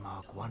hit the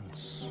mark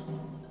once.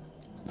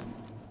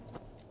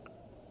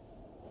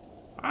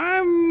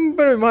 I'm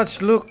very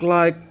much look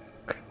like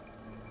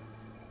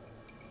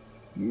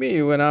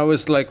me when I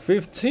was like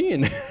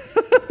 15.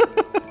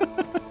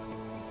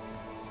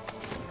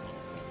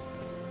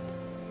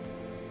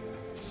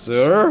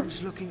 Sir?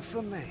 Someone's looking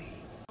for me.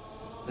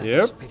 But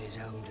Yep. this pit is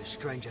home to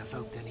stranger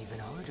folk than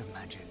even I'd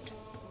imagined.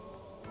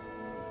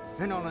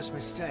 An honest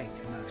mistake,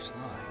 most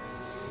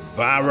like.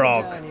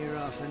 Baroque. I'm down here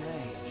half an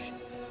age,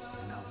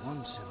 and not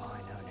once have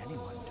I known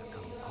anyone to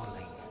come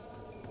calling.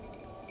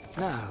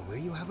 Now, will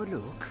you have a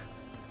look?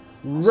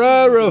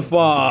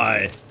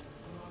 Rarefy.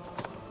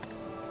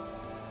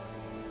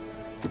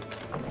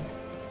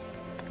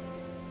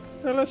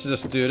 Well, let's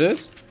just do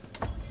this.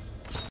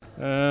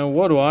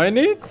 What do I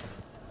need?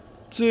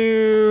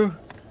 To...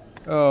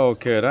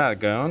 Okay, that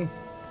gone.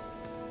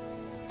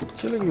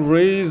 Chilling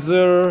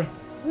Razor.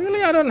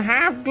 Really, I don't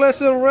have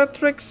Glacial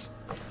Retrix?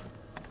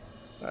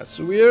 That's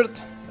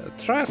weird.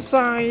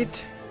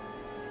 Tracite.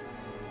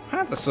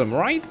 Handsome,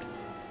 right?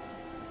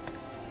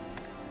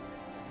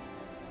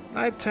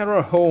 Night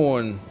Terror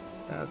Horn.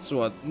 That's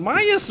what.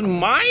 Maya's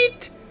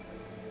Might?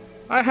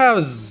 I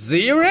have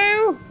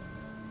 0?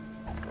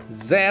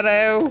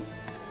 0?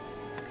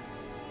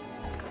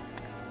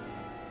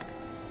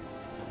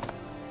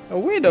 Oh,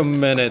 wait a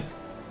minute.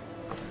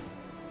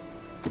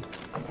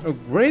 A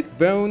Great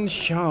Bone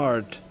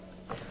Shard.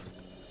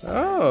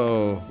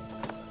 Oh.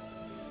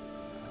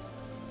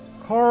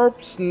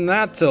 Corpse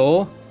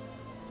Nattle.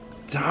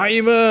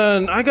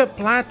 Diamond. I got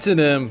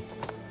platinum.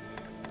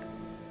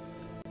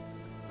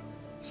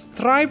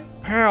 Stripe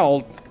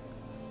Pelt.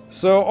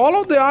 So all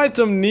of the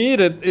item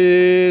needed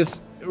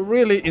is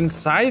really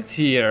inside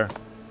here.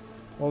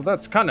 Well,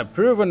 that's kind of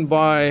proven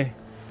by...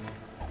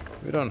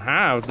 We don't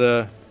have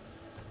the...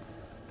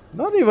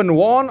 Not even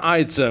one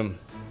item.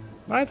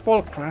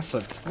 Nightfall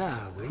Crescent.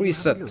 Now, will you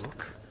Preset. have a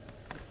look?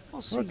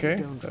 I'll see you Okay,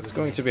 don't that's forget.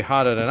 going to be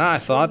harder than I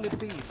thought.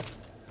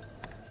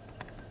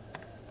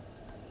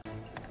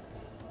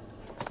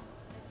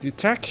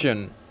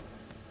 Detection.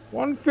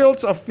 1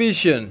 fields of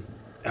vision.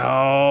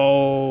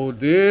 Oh,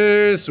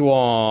 this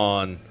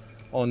one.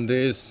 On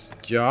this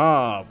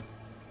job.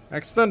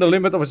 Extend the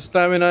limit of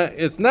stamina.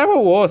 It's never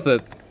worth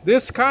it.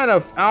 This kind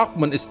of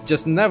augment is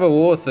just never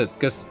worth it.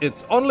 Because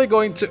it's only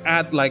going to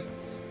add like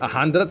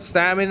 100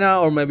 stamina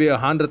or maybe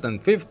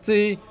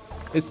 150.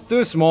 It's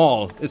too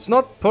small. It's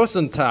not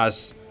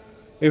percentage.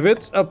 If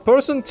it's a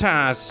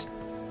percentage,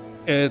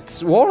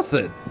 it's worth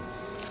it.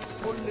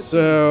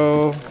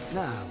 So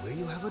Now, will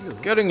you have a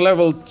look? getting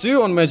level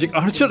 2 on Magic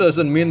Archer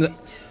doesn't mean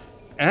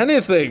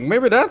anything.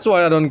 Maybe that's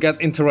why I don't get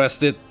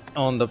interested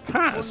on the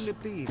pass.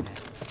 Wouldn't it be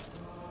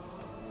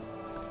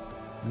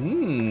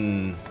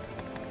then?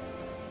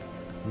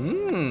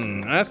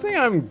 I think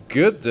I'm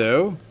good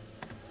though.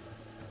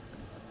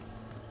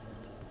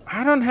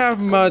 I don't have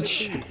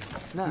much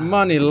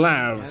money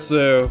left,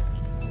 so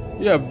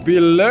yeah,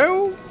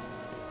 below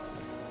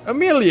 1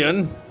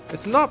 million.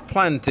 It's not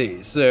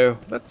plenty, so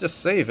let's just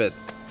save it.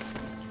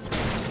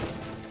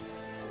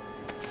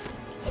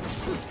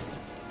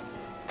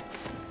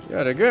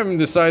 Yeah, the game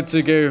decided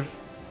to give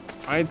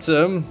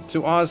item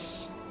to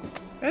us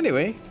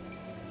anyway.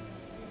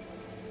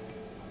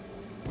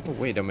 Oh,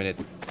 wait a minute.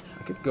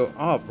 I could go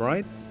up,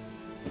 right?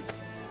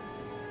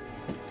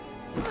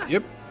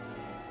 Yep.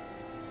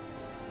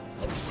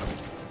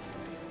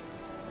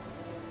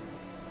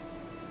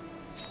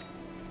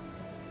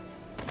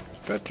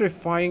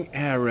 Petrifying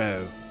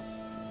arrow.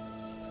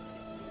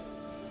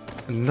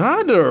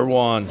 Another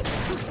one.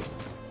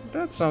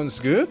 That sounds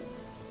good.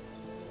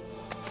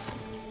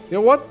 You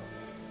know what?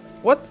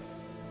 What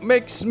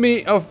makes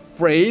me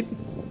afraid?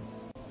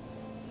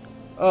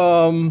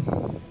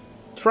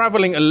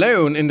 Traveling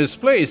alone in this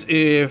place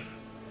is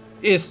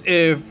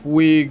if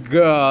we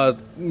got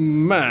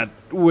met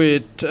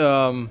with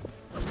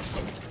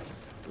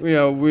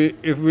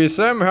if we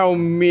somehow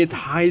meet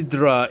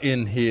Hydra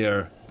in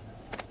here.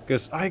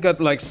 Because I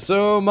got like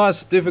so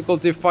much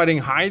difficulty fighting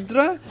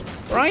Hydra,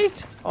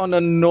 right? On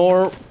a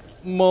normal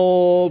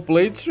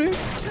playthrough.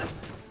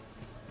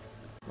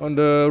 On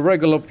the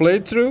regular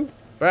playthrough.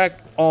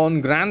 Back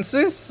on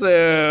Gransys.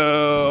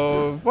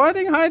 So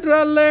fighting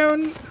Hydra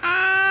alone,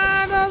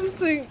 I don't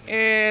think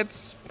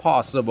it's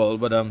possible.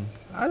 But I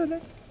don't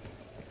know.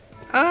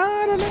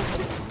 I don't know.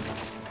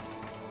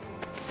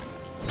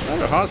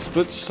 Another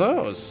hospital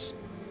sauce.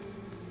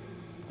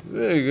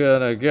 We're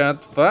gonna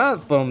get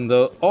fat from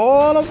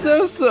all of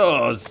the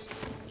sauce.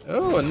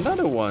 Oh,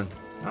 another one.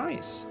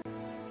 Nice.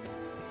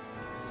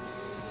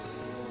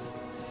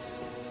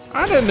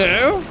 I don't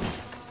know.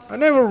 I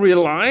never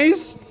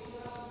realized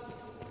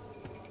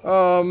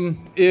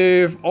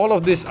if all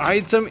of these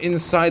items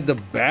inside the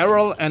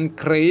barrel and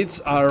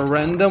crates are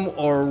random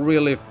or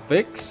really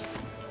fixed.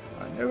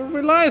 I never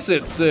realized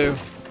it, so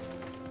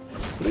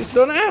please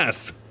don't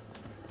ask.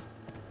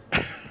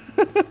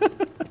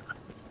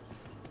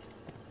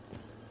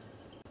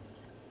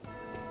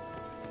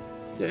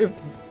 Yeah,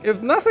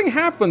 if nothing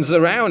happens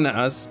around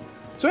us,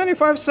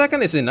 25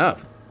 seconds is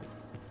enough.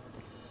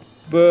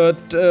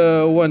 But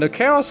when the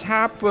chaos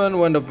happens,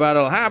 when the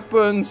battle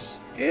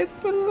happens, it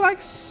feels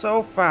like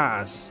so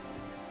fast.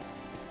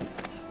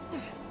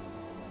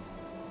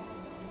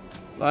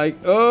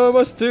 Like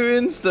almost too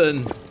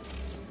instant.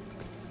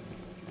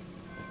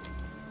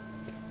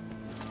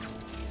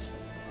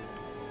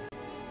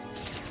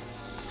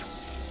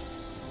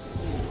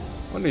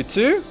 Only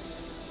 2?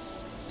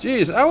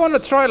 Jeez, I want to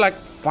try like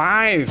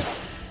 5.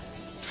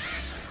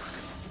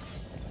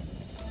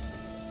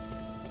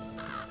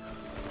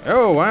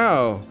 Oh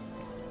wow.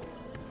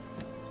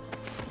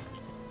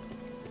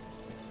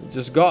 It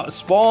just got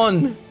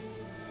spawned.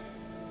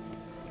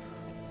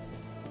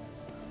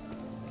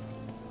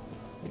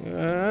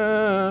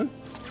 Yeah.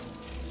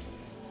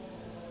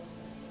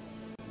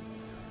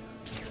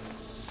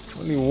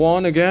 Only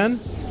 1 again.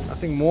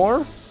 Nothing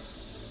more.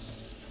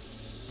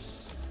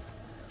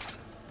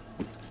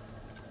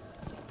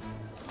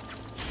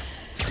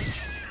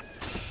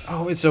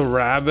 Oh, it's a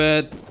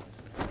rabbit.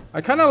 I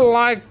kind of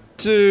like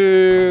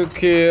to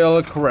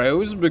kill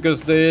crows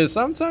because they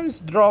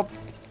sometimes drop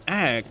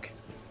egg.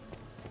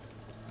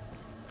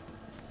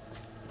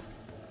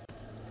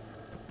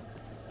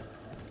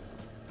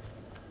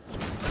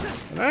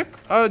 Egg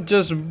are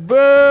just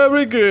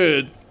very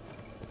good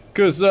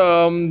because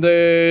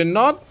they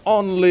not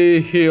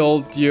only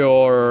healed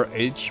your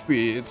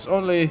HP,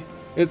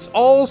 it's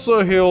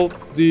also healed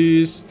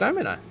the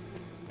stamina.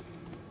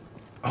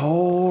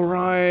 All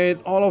right,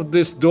 all of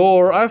this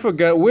door, I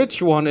forget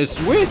which one is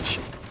which.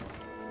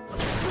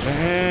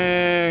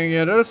 Dang,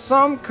 yeah, there's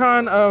some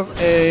kind of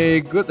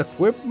a good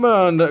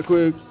equipment that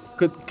we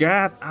could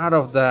get out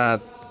of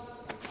that.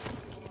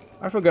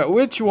 I forgot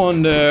which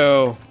one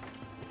though.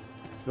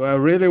 Do I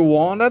really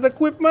want that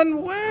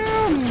equipment?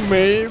 Well,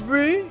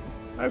 maybe.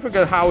 I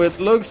forgot how it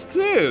looks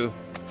too.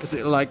 Is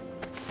it like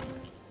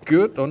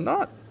good or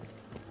not?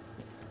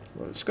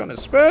 Well, it's kind of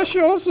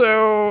special,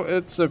 so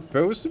it's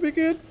supposed to be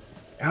good.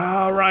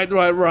 Ah,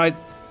 right.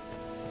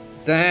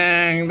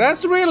 Dang,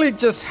 that's really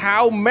just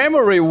how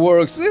memory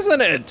works,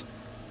 isn't it?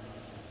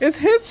 It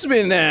hits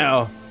me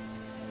now.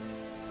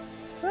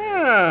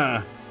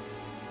 Ah.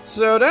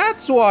 So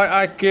that's why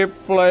I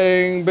keep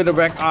playing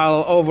Bitterback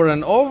Isle over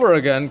and over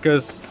again,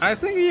 because I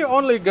think you're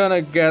only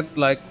gonna get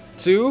like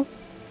 2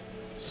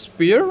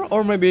 spear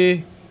or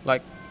maybe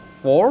like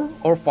 4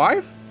 or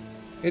 5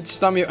 each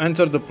time you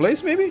enter the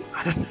place, maybe?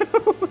 I don't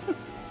know.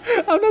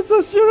 I'm not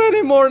so sure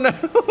anymore now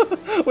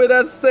with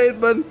that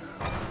statement.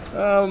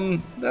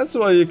 That's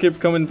why you keep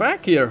coming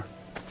back here.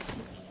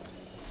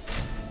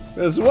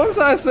 Because once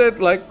I said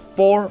like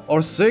 4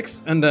 or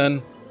 6 and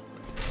then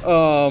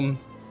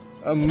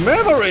a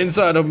memory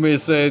inside of me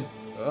said,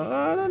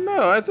 I don't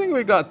know, I think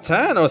we got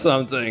 10 or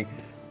something.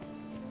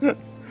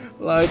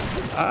 Like,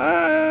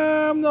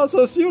 I'm not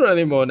so sure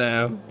anymore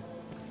now.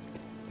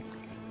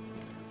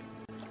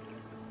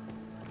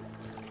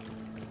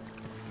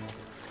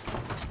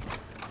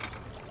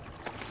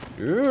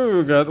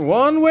 Ooh, got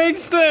 1 wake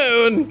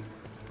stone.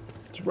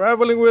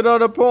 Traveling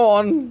without a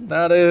pawn,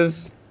 that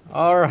is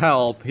our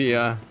help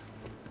here.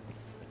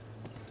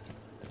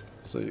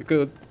 So you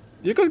could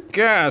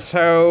guess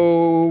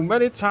how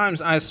many times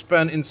I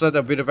spend inside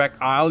a Bitterback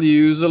Isle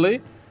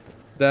usually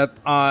that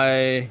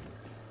I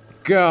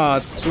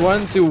got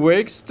 20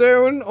 wake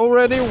stone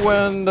already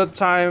when the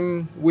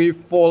time we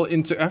fall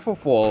into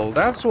Everfall.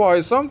 That's why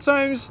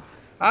sometimes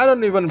I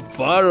don't even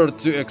bother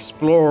to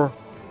explore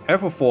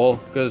Everfall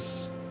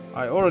because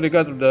I already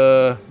got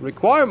the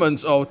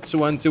requirements of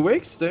 20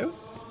 wake stone.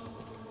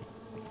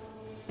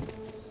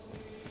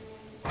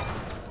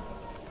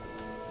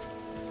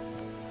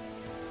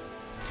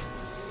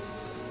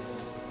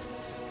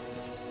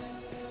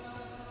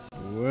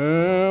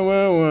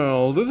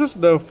 Well, this is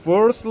the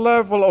first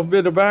level of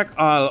Bitterback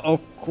Isle.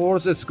 Of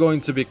course it's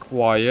going to be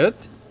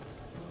quiet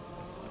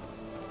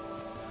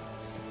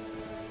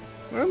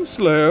and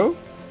slow.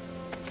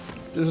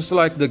 This is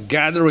like the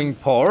gathering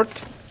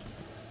part.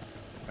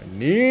 I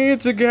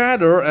need to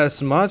gather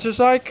as much as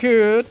I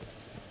could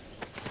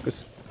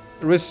because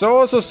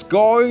resources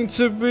going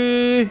to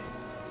be,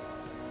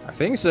 I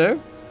think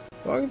so,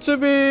 going to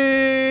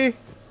be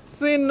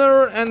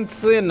thinner and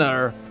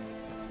thinner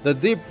the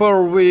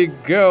deeper we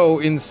go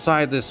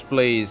inside this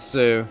place.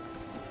 So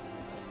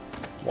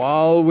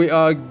while we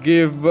are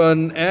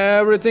given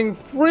everything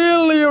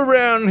freely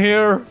around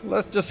here,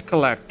 let's just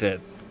collect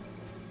it.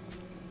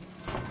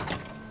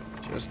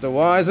 Just the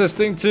wisest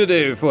thing to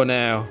do for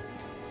now.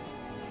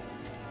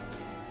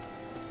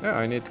 Yeah,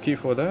 I need key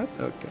for that.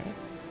 Okay.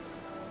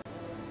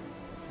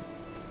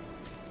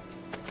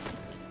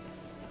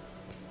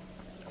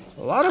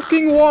 A lot of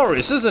King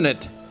Warriors, isn't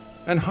it?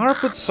 And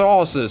harput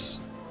sauces.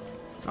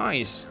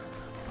 Nice.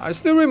 I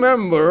still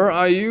remember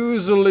I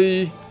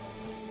usually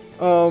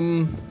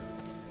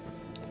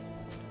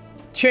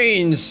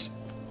change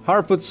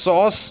harput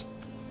sauce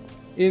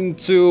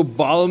into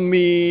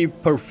balmy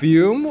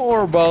perfume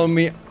or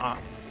balmy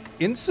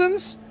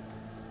incense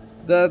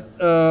that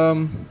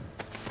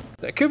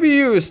that could be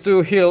used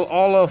to heal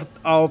all of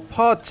our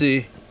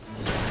party.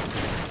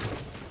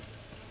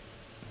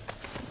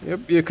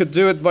 Yep, you could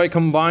do it by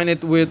combining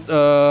it with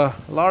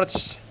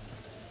large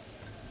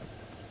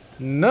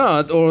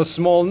nut or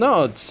small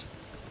nuts.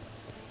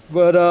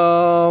 But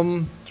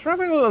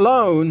traveling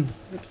alone,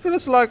 it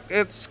feels like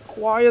it's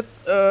quite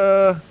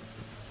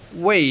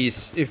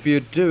waste if you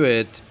do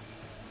it.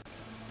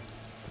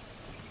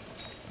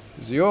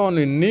 'Cause you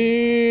only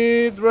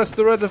need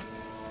restorative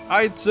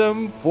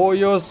item for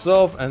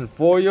yourself and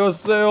for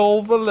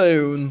yourself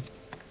alone.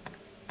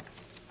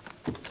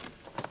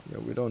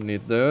 Yeah, we don't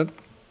need that.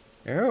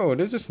 Oh,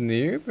 this is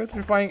new.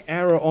 Petrifying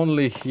arrow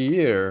only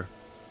here.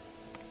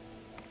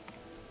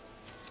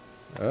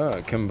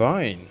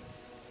 Combine.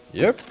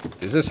 Yep,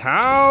 this is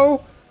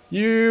how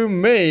you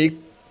make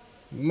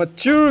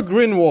mature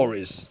green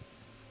warriors.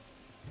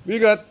 We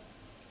got...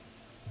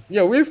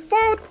 Yeah, we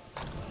fought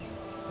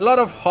a lot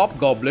of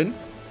hobgoblin.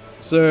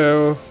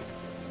 So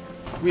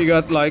we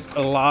got like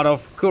a lot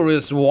of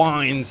curious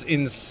wines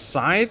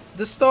inside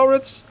the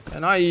storage.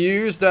 And I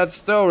use that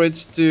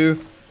storage to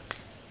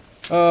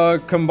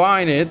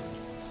combine it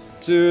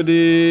to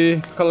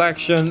the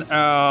collection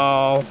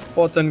of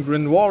potent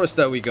green warriors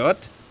that we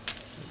got.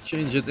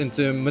 Change it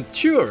into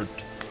matured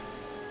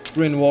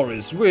green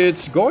warriors, which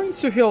is going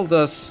to heal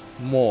us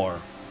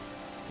more.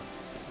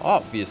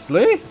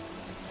 Obviously,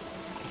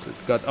 because it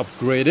got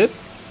upgraded.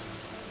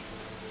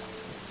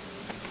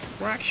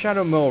 Crack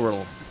shadow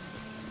moral.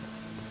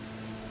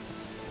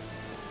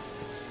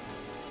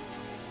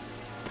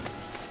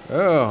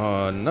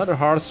 Oh, another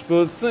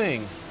hard-spilled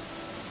thing.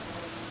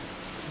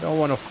 Don't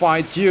want to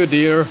fight you,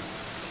 dear.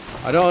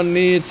 I don't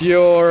need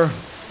your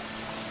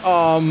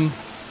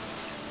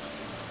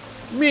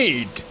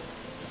meat.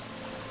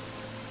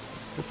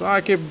 Because I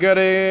keep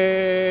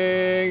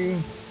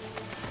getting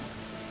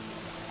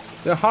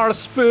the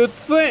hard-spilled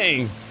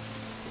thing.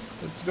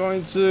 It's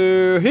going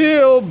to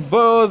heal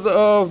both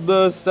of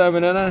the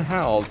stamina and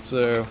health.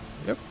 So,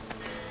 yep.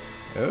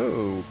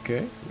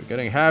 Okay, we're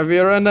getting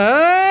heavier and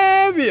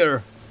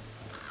heavier.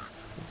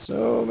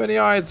 So many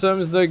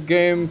items the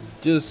game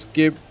just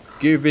keep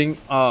giving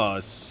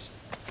us.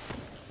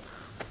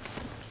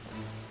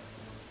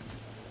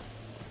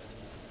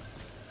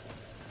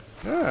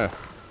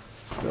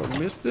 Still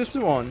missed this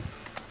one.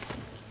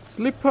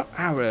 Slipper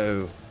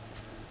arrow.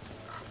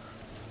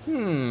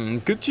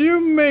 Could you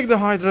make the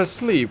Hydra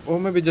sleep? Or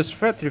maybe just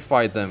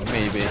petrify them,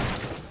 maybe.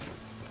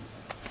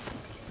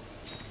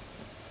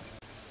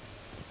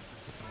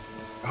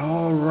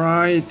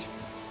 Alright.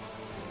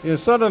 Yeah,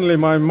 suddenly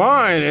my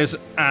mind is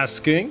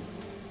asking,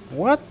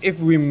 what if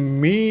we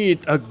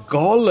meet a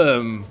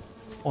golem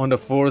on the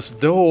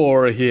first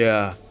door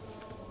here?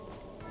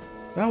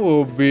 That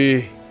would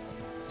be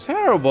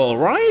terrible,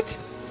 right?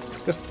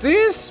 Because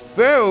this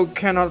bow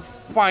cannot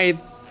fight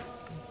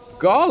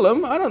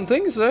golem. I don't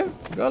think so.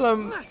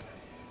 Golem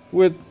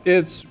with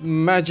its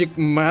magic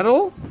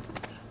metal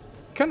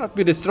cannot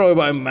be destroyed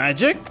by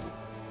magic.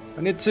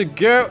 I need to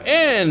go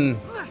in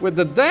with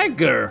the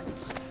dagger.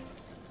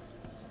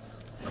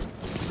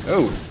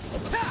 Oh.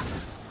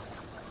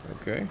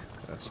 Okay,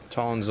 that's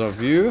tons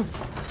of you.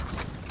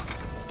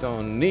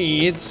 Don't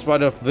need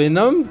spider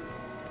venom.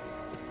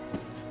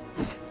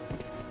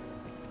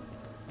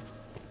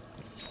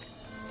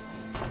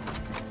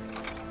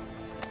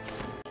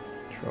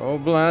 Throw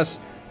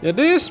blast. Yeah,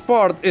 this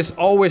part is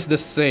always the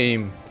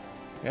same.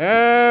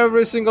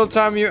 Every single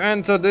time you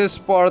enter this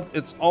part,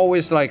 it's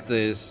always like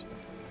this.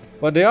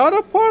 But the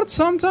other part,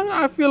 sometimes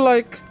I feel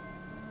like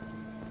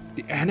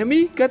the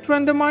enemy get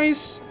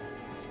randomized.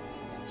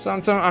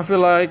 Sometimes I feel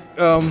like,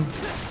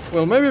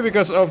 well, maybe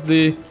because of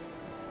the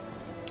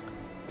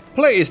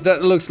place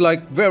that looks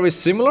like very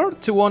similar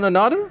to one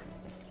another.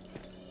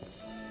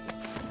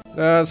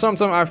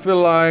 Sometimes I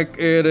feel like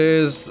it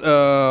is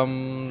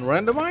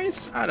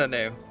randomized. I don't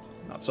know.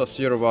 Not so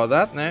sure about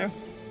that now.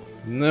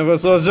 Never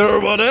so sure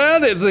about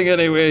anything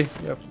anyway.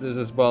 Yep, this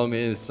is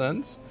balmy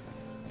incense.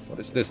 What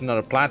is this?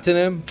 Another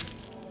platinum?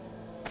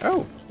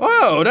 Oh,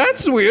 oh,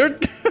 that's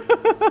weird.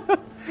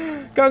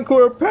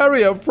 Conquer a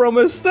parry-up from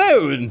a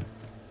stone.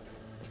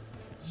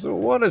 So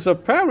what is a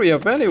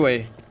parry-up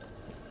anyway?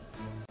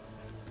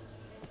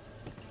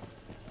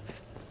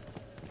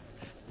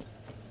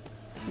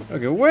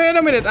 Okay, wait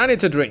a minute, I need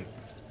to drink.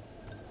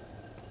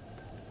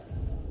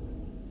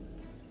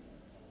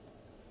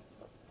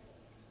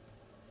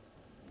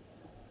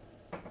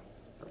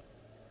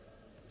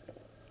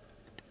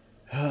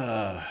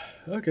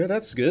 Okay,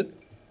 that's good.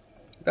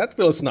 That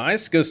feels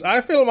nice, because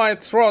I feel my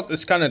throat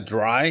is kind of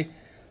dry.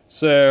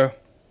 So,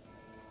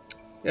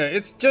 yeah,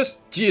 it's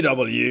just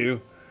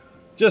GW.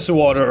 Just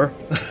water.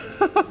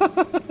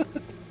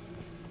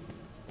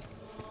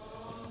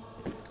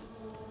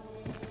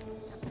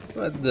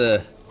 What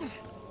the?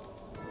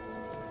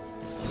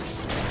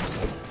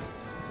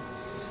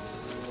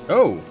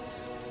 Oh.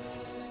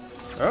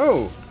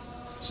 Oh.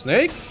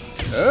 Snake?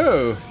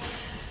 Oh.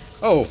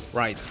 Oh,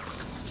 right.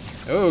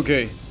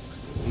 Okay.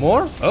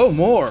 More? Oh,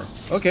 more.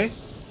 Okay.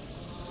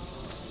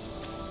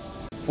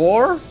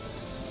 4.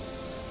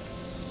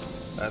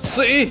 Let's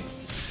see.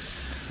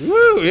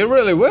 Woo, it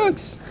really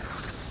works.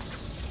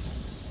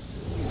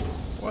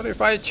 What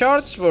if I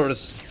charge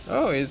first?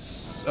 Oh,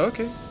 it's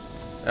okay.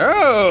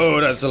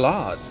 Oh, that's a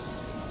lot.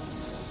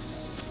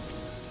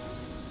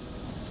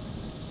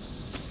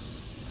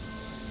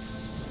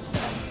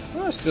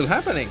 Oh, it's still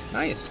happening.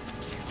 Nice.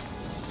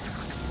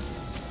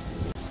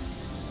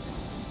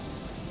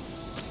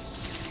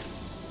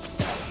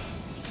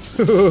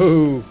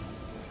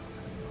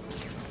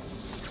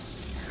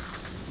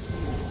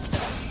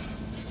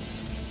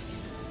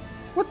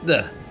 What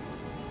the?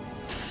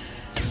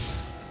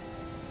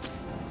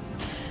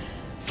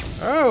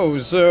 Oh,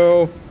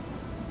 so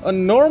a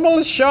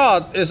normal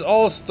shot is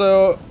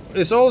also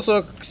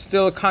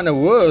still kind of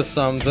worth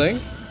something.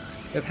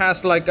 It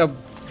has like a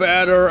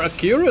better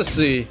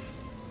accuracy.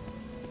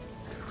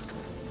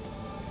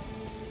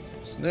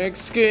 Snake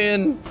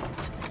skin.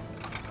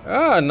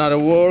 Ah, another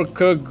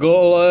worker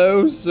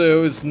glow,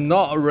 so it's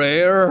not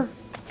rare.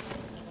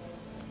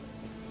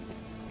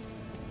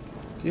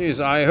 Jeez,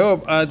 I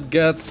hope I'd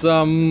get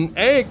some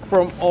egg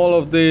from all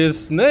of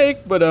this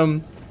snake, but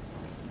not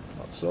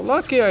so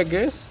lucky, I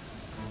guess.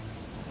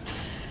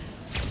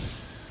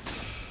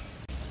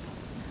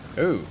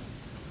 Oh.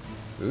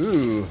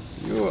 Ooh,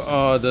 you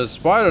are the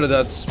spider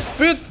that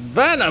spit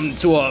venom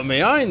toward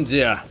me, aren't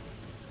ya?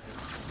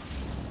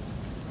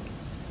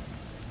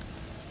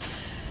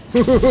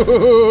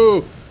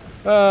 A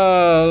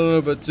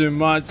little bit too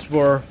much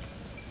for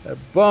a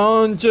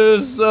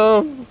bunches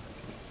of...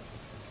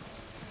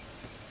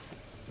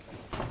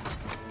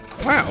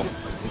 Wow,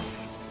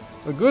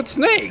 a good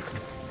snake.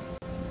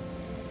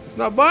 It's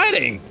not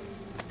biting,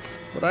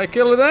 but I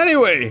kill it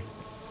anyway,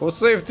 for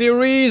safety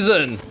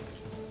reason.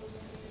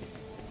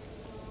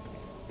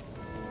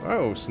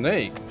 Oh,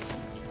 snake.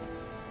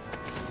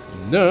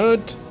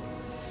 Nut.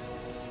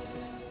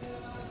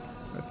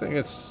 I think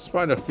it's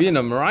spider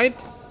venom, right?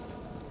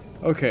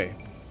 Okay.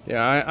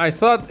 Yeah, I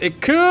thought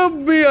it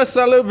could be a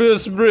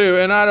salubrious brew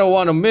and I don't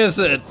want to miss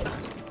it.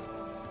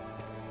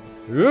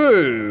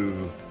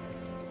 Ooh.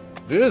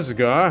 This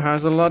guy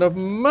has a lot of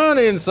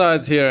money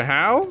inside here.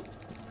 How?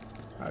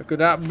 How could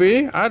that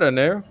be? I don't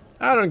know.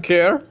 I don't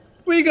care.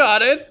 We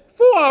got it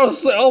for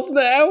ourselves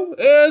now.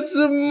 It's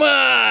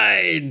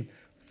mine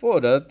for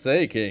the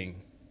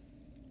taking.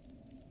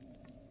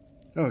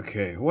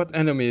 Okay, what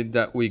enemy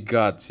that we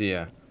got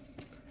here?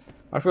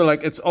 I feel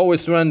like it's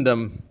always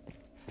random.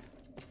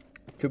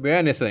 Could be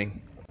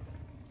anything.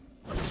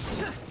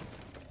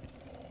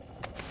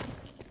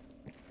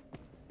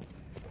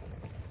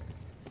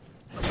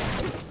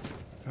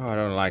 Oh, I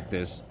don't like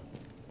this.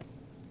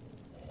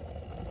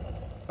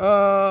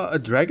 A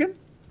dragon?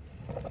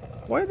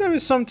 Why there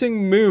is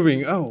something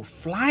moving? Oh,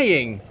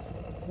 flying.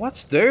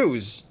 What's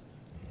those?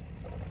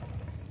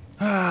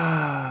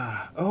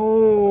 Ah.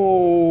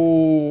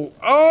 Oh.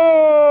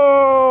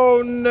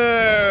 Oh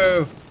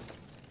no.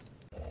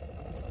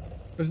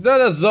 Is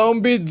that a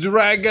zombie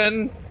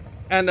dragon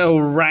and a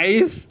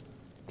wraith?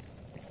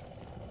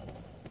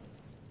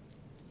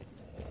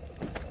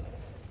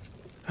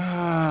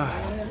 Ah.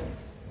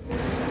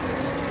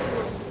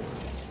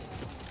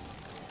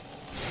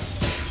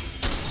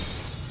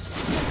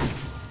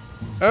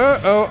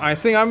 Uh-oh, I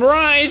think I'm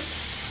right.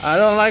 I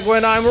don't like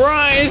when I'm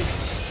right.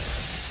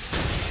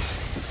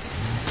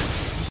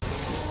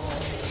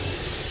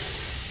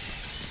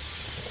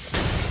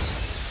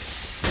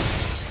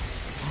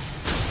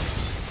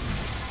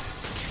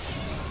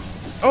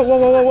 Oh, whoa,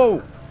 whoa, whoa,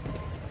 whoa.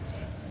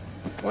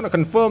 Wanna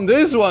confirm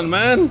this one,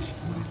 man.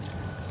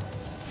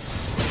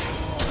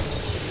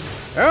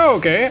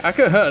 Okay, I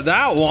could hurt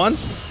that one.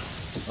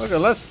 Okay,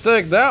 let's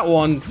take that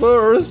one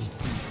first.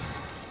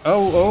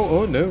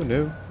 Oh, no,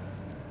 no.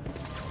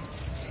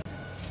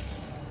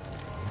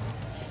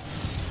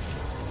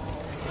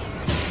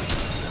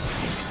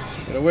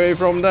 Get away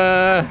from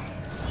there.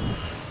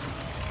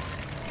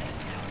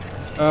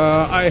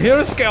 I hear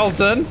a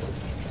skeleton.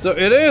 So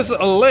it is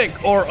a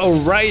lick or a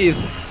wraith.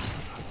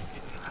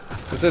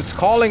 Because it's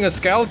calling a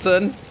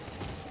skeleton.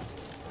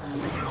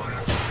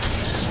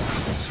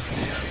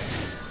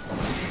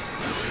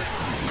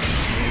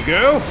 There you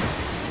go.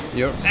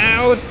 You're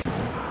out.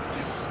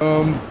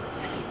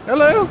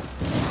 Hello?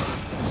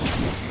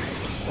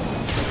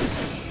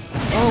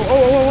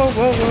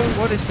 Oh,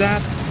 what is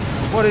that?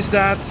 What is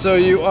that? So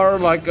you are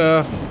like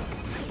a...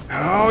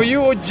 Oh,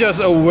 you are just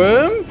a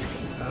worm?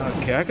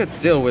 Okay, I could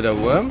deal with a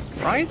worm,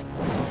 right?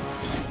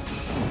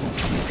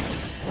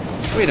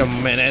 Wait a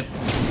minute.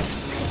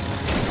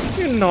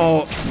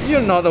 You're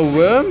not a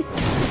worm.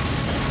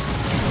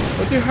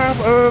 But you have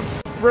a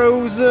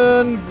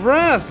frozen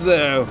breath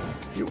though.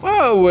 You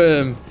are a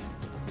worm.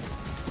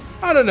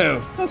 I don't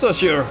know, not so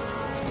sure.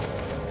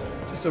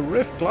 Just a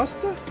rift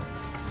cluster?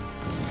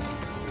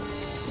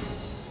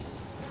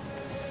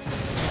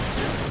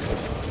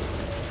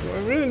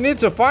 really need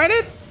to fight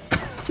it?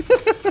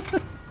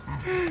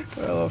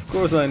 Well, of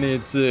course I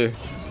need to.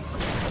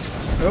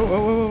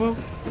 Oh.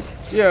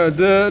 Yeah,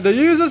 the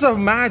users of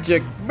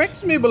magic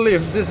makes me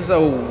believe this is a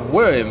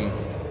worm.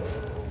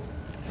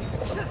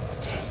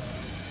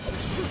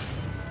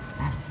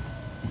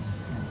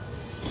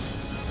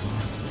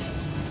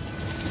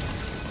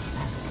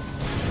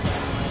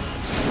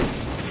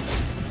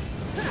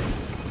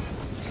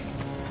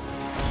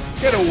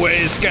 Get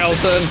away,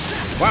 skeleton!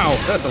 Wow,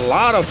 there's a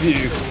lot of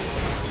you.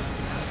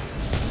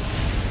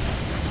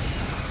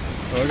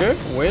 Okay,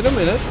 wait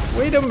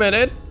a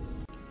minute.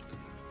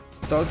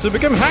 Start to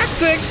become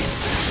hectic.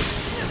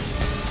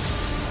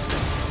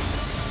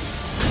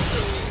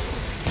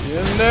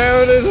 You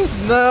know, this is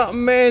not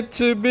meant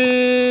to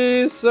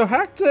be so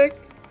hectic.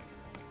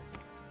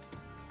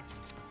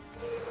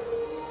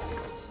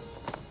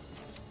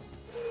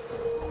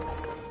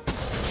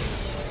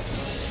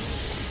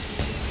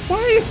 Why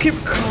you keep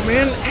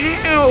coming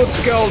out,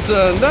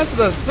 skeleton? That's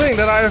the thing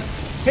that I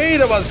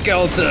hate about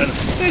skeleton.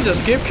 They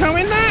just keep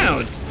coming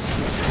out.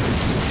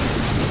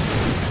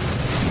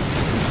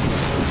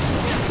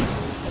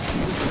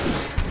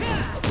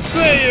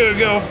 There you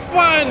go,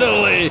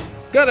 finally!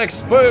 Got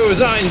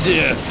exposed, aren't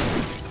you?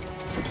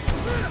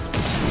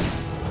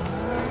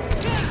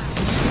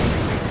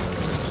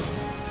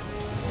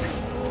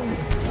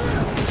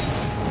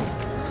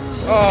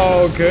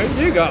 Oh, okay,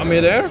 you got me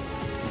there.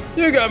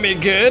 You got me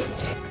good.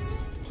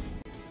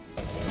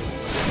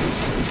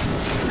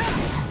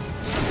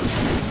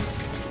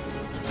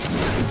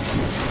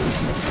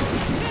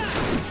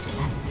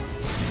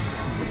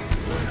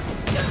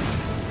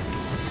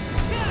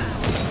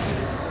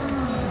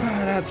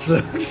 That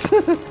sucks.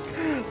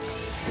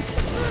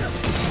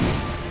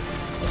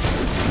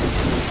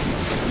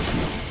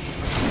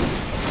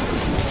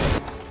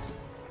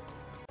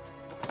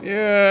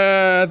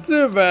 Yeah,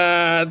 too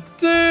bad.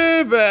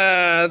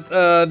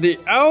 The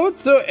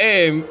auto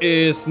aim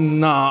is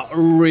not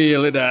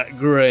really that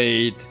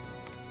great.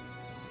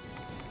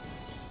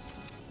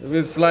 If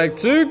it's like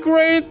too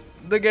great,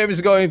 the game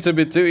is going to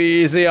be too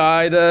easy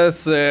either,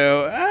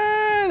 so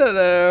I don't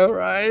know,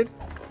 right?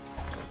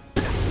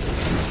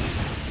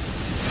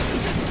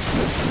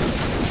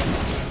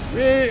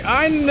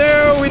 I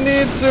know we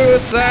need to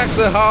attack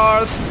the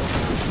heart.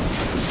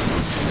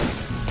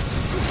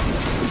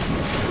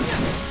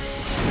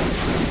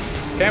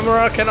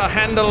 Camera cannot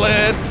handle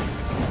it.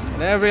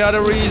 And every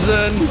other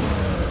reason.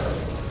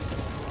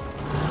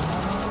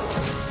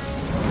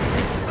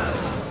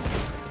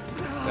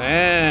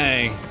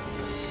 Dang.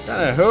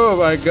 Kinda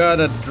hope I got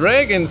a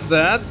dragon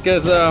stat,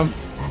 because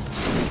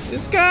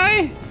this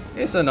guy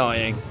is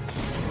annoying.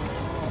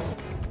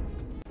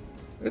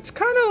 It's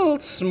kind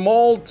of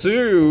small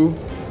too,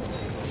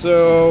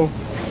 so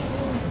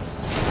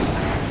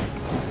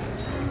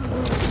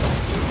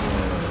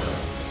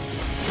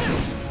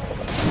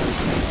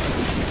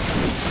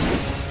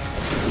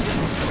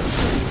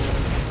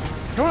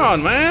come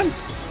on, man!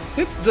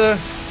 Hit the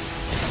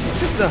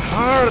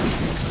heart,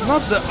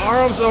 not the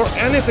arms or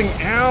anything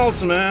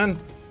else, man.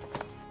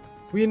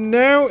 We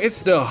know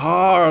it's the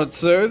heart,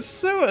 so it's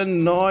so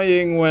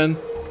annoying when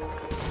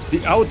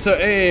the auto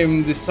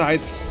aim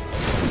decides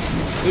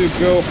to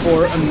go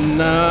for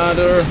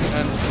another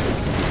and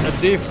a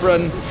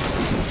different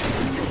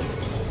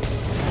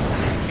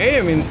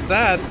aim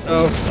instead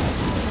of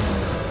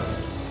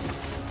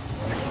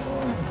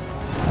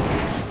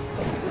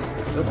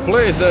the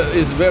place that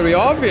is very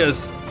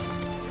obvious.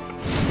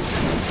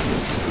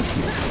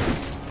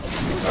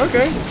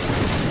 Okay.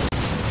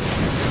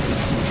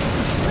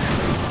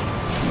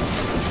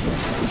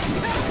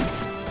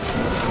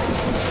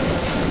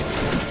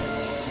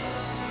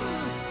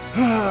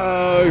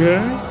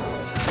 Okay.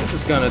 This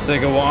is gonna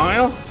take a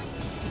while.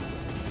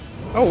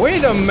 Oh,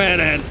 wait a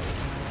minute!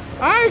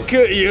 I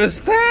could use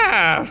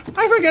staff!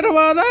 I forgot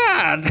about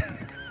that!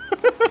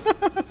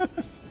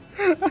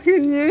 I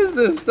can use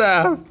the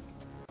staff!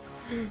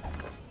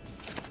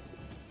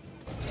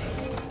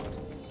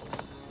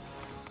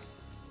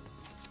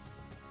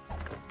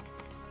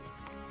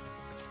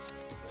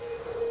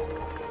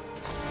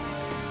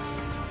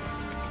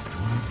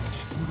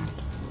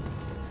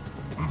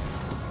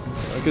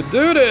 I could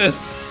do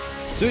this!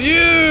 To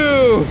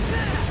you!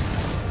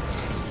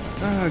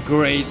 Ah,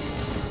 great.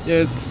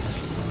 It's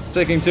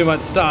taking too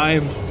much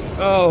time.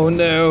 Oh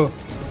no.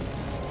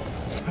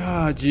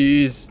 Ah,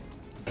 jeez.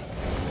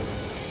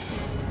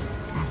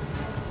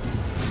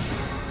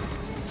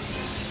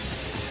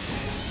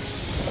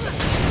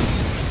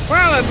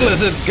 Well, at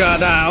least it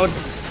got out.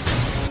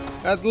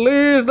 At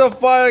least the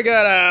fire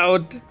got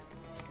out.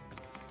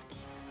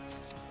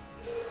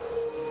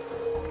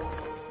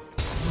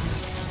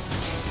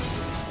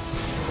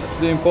 That's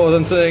the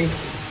important thing.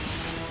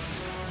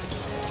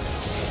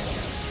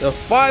 The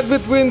fight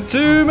between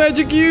two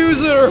magic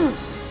users.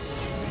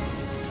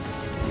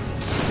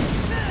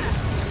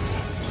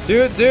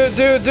 Dude,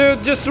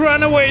 just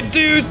run away,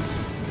 dude.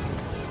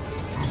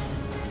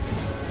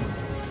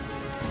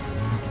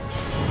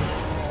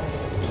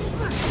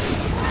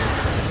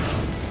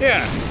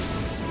 Yeah.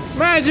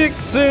 Magic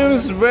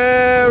seems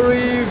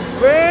very,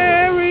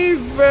 very,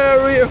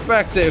 very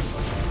effective.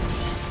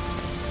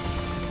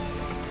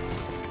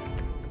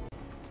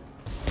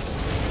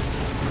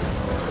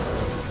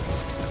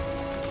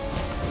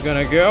 We're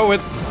gonna go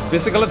with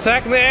physical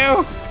attack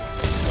now.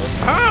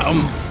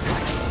 Come!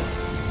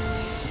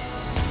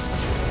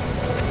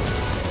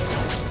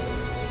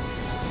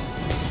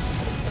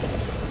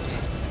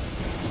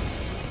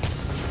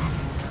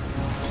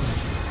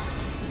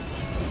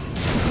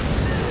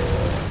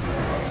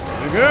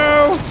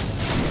 Go!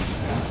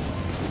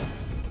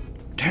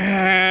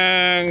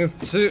 Dang,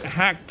 too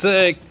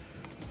hectic.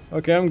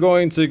 Okay, I'm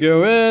going to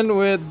go in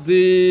with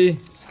the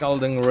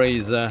Scalding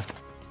Razor.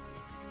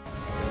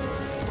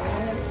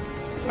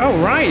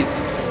 Oh, right!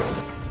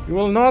 You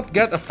will not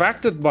get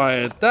affected by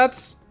it.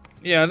 That's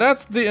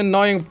the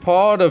annoying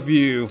part of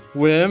you,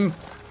 Wim.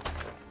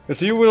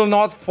 Because you will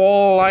not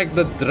fall like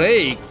the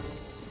Drake.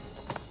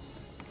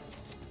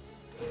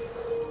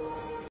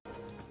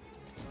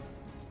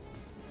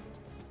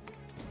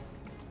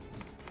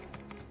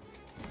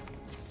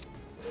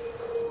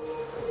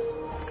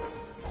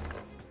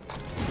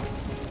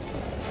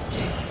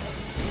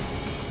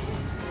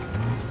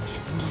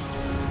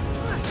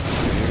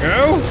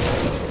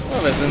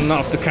 Well, it's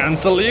enough to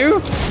cancel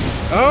you.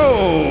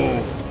 Oh!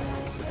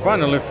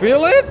 Finally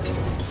feel it?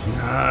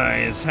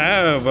 Nice.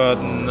 How about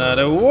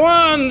another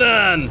one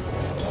then?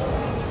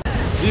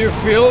 Do you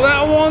feel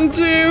that one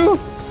too?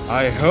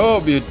 I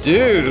hope you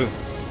do.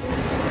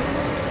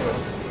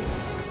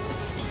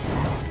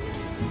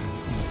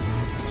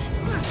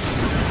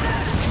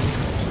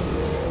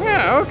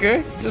 Yeah,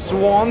 okay. Just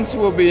once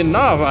will be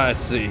enough, I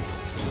see.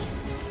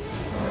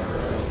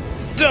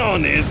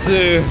 Don't need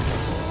to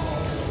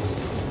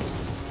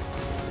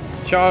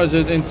charge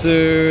it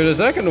into the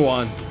second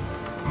one.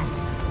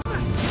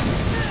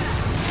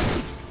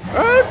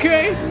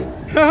 Okay,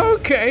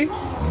 okay.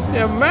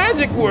 Yeah,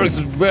 magic works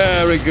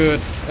very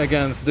good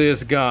against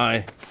this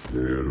guy.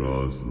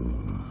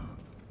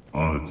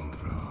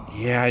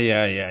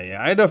 Yeah.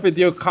 I don't fit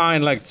your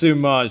kind like too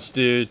much,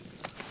 dude.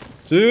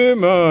 Too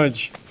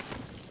much.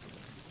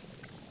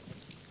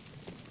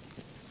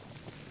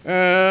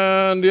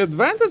 And the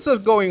advantage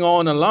of going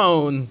on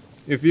alone,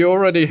 if you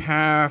already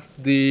have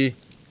the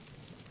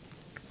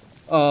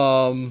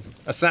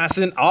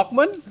Assassin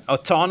Augment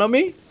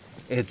autonomy,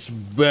 it's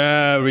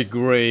very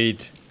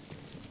great.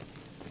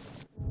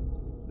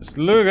 Just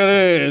look at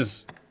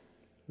this.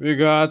 We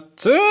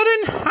got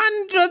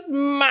 1300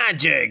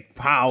 magic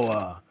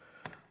power.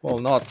 Well,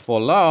 not for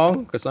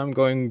long, because I'm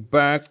going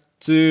back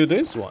to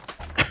this one.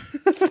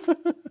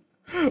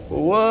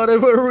 For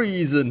whatever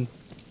reason.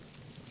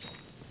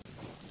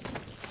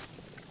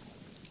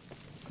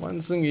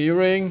 Cleansing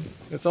earring.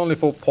 It's only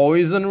for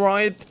poison,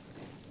 right?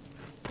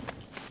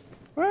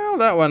 Well,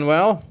 that went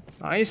well.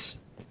 Nice.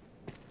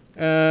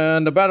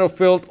 And the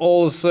battlefield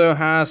also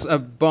has a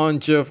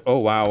bunch of... Oh,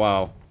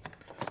 wow.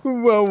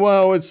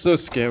 Wow, it's so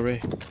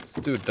scary. It's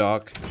too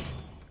dark.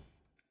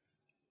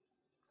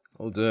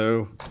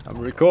 Although, I'm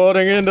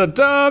recording in the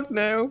dark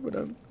now, but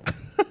I'm...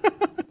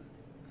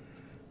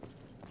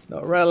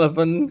 not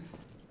relevant.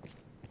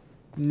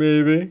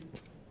 Maybe.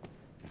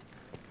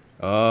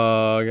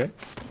 Okay.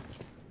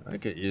 I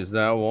could use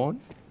that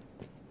one.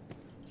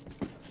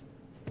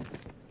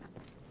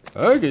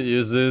 I could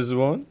use this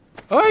one.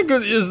 I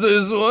could use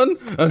this one.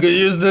 I could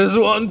use this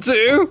one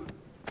too.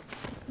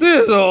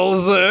 This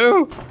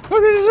also. I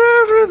could use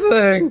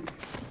everything.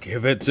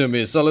 Give it to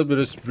me. Solid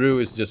Bitter Brew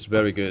is just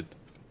very good.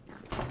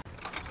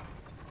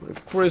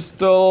 With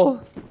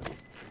crystal.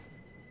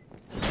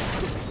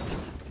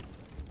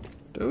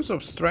 Dose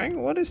of strength?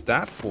 What is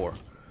that for?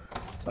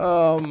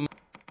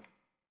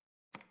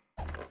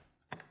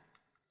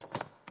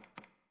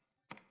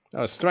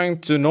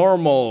 Strength to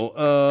normal.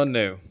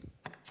 No.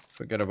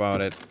 Forget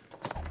about it.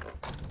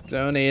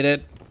 Don't need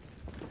it.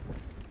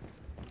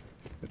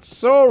 It's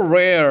so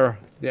rare.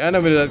 The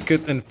enemy that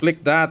could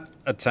inflict that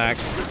attack.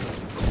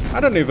 I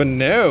don't even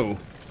know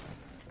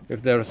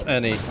if there's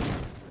any.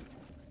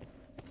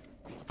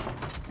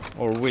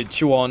 Or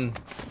which one.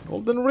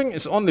 Golden Ring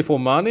is only for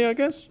money, I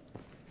guess.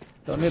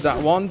 Don't need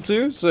that one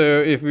too. So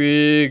if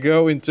we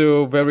go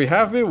into very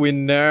heavy, we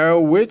know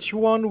which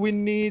one we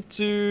need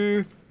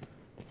to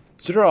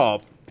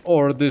drop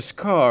or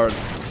discard.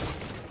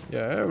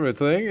 Yeah,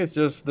 everything is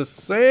just the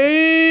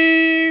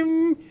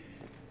same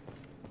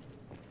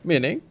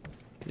meaning.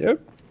 Yep.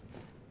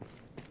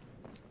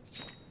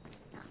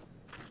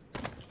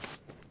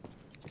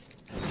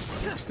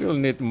 Still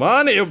need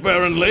money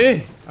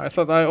apparently. I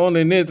thought I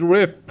only need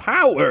Rift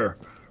Power,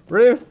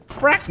 Rift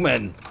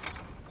Fragment,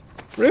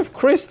 Rift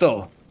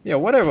Crystal. Yeah,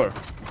 whatever.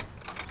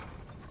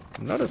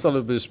 Another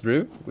Solid Bitter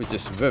Brew, which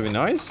is very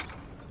nice.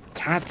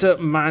 Tattered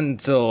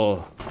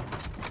Mantle.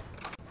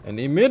 And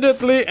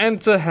immediately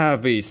enter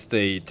heavy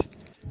state.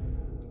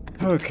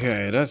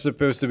 Okay, that's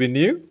supposed to be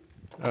new.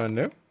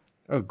 No.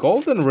 Oh,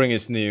 Golden Ring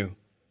is new.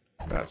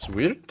 That's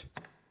weird.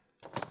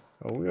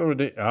 Oh, we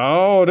already...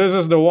 Oh, this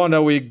is the one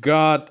that we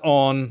got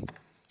on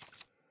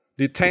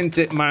the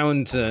Tainted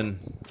Mountain.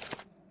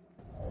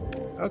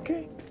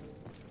 Okay.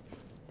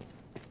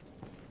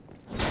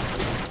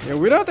 Yeah,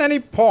 without any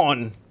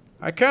pawn,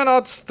 I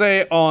cannot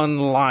stay on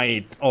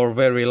light or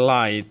very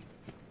light.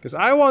 Because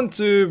I want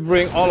to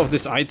bring all of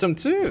this item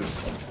too.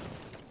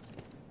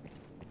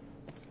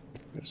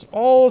 It's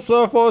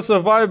also for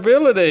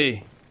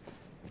survivability.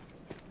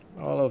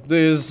 All of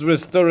this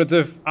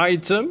restorative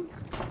item.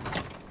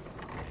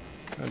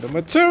 And the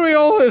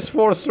material is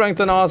for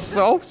strengthen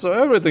ourselves, so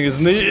everything is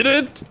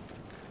needed.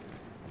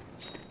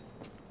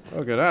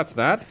 Okay, that's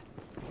that.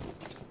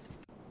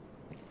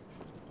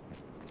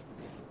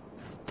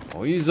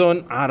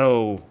 Poison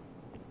arrow.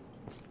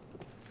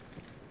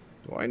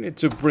 Do I need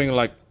to bring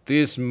like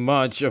this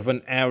much of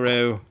an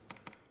arrow?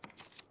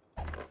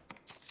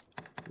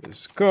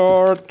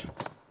 Discard.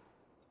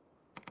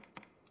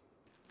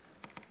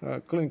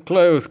 Clean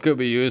clothes could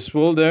be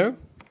useful though.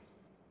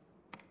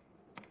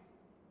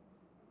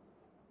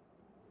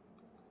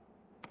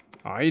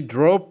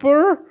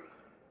 Eyedropper?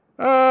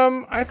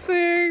 I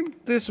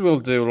think this will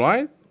do,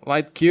 right?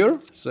 Light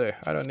cure, so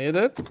I don't need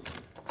it.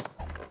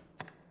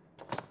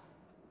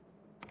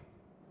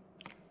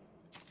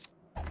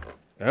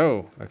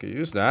 Oh, I could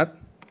use that.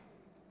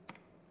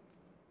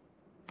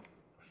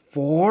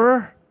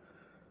 4?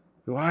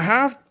 Do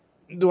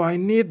I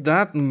need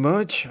that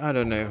much? I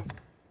don't know.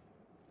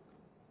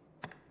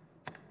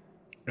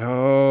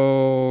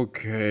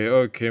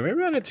 Okay,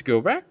 maybe I need to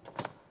go back.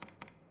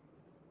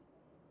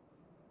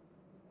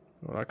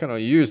 Well, I cannot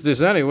use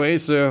this anyway,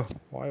 so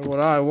why would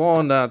I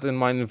want that in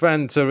my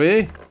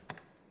inventory?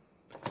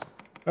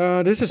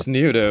 This is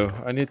new though.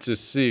 I need to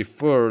see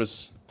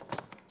first.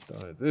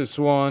 Don't need this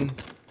one.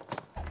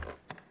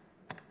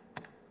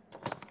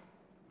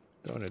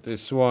 Don't need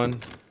this one.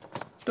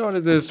 Don't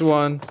need this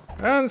one.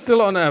 And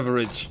still on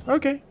average.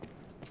 Okay.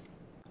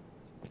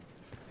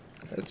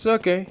 It's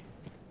okay.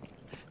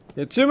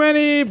 There are too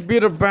many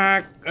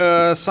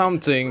bitterback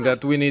something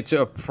that we need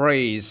to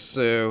appraise,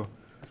 so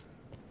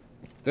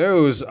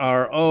those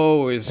are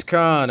always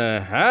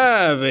kinda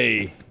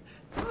heavy.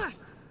 There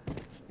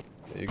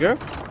you go.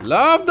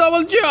 Love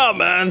double jump,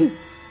 man!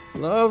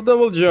 Love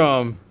double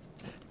jump.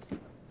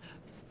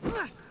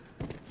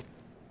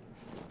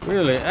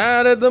 Really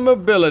added the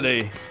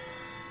mobility.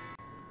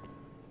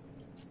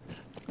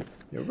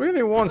 He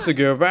really wants to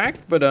go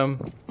back, but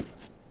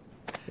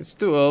it's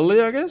too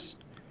early, I guess.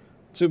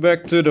 To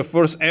back to the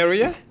first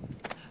area.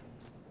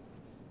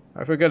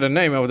 I forgot the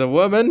name of the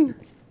woman.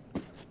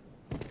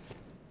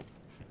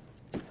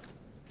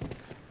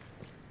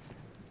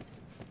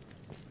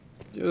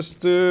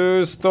 Just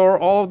to store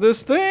all of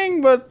this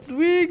thing, but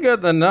we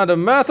got another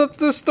method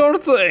to store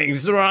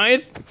things,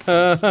 right?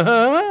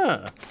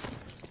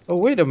 Oh,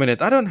 wait a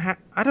minute. I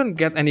don't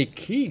get any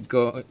key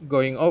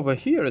going over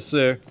here,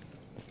 so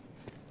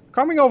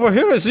coming over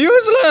here is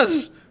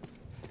useless.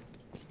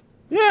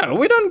 Yeah,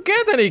 we don't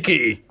get any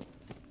key.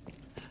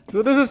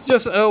 So this is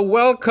just a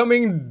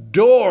welcoming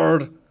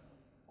door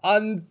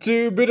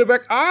onto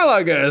Bitterback Isle,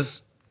 I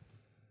guess.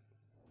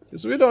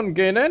 Because we don't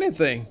gain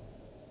anything.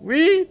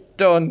 We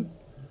don't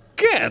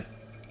get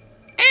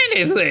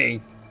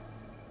anything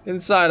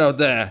inside of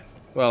there.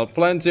 Well,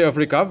 plenty of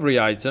recovery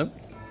item.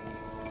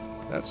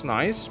 That's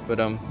nice, but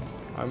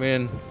I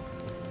mean,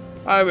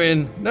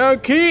 no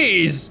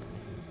keys.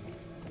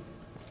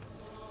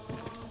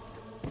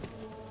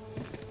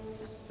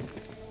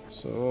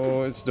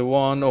 So it's the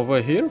one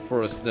over here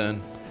first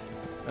then.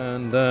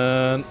 And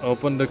then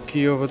open the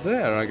key over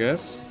there, I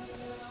guess.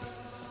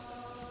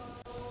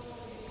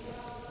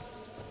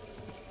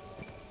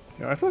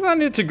 Yeah, I thought I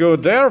need to go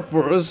there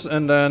first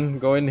and then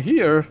go in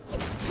here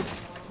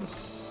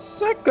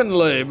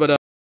secondly, but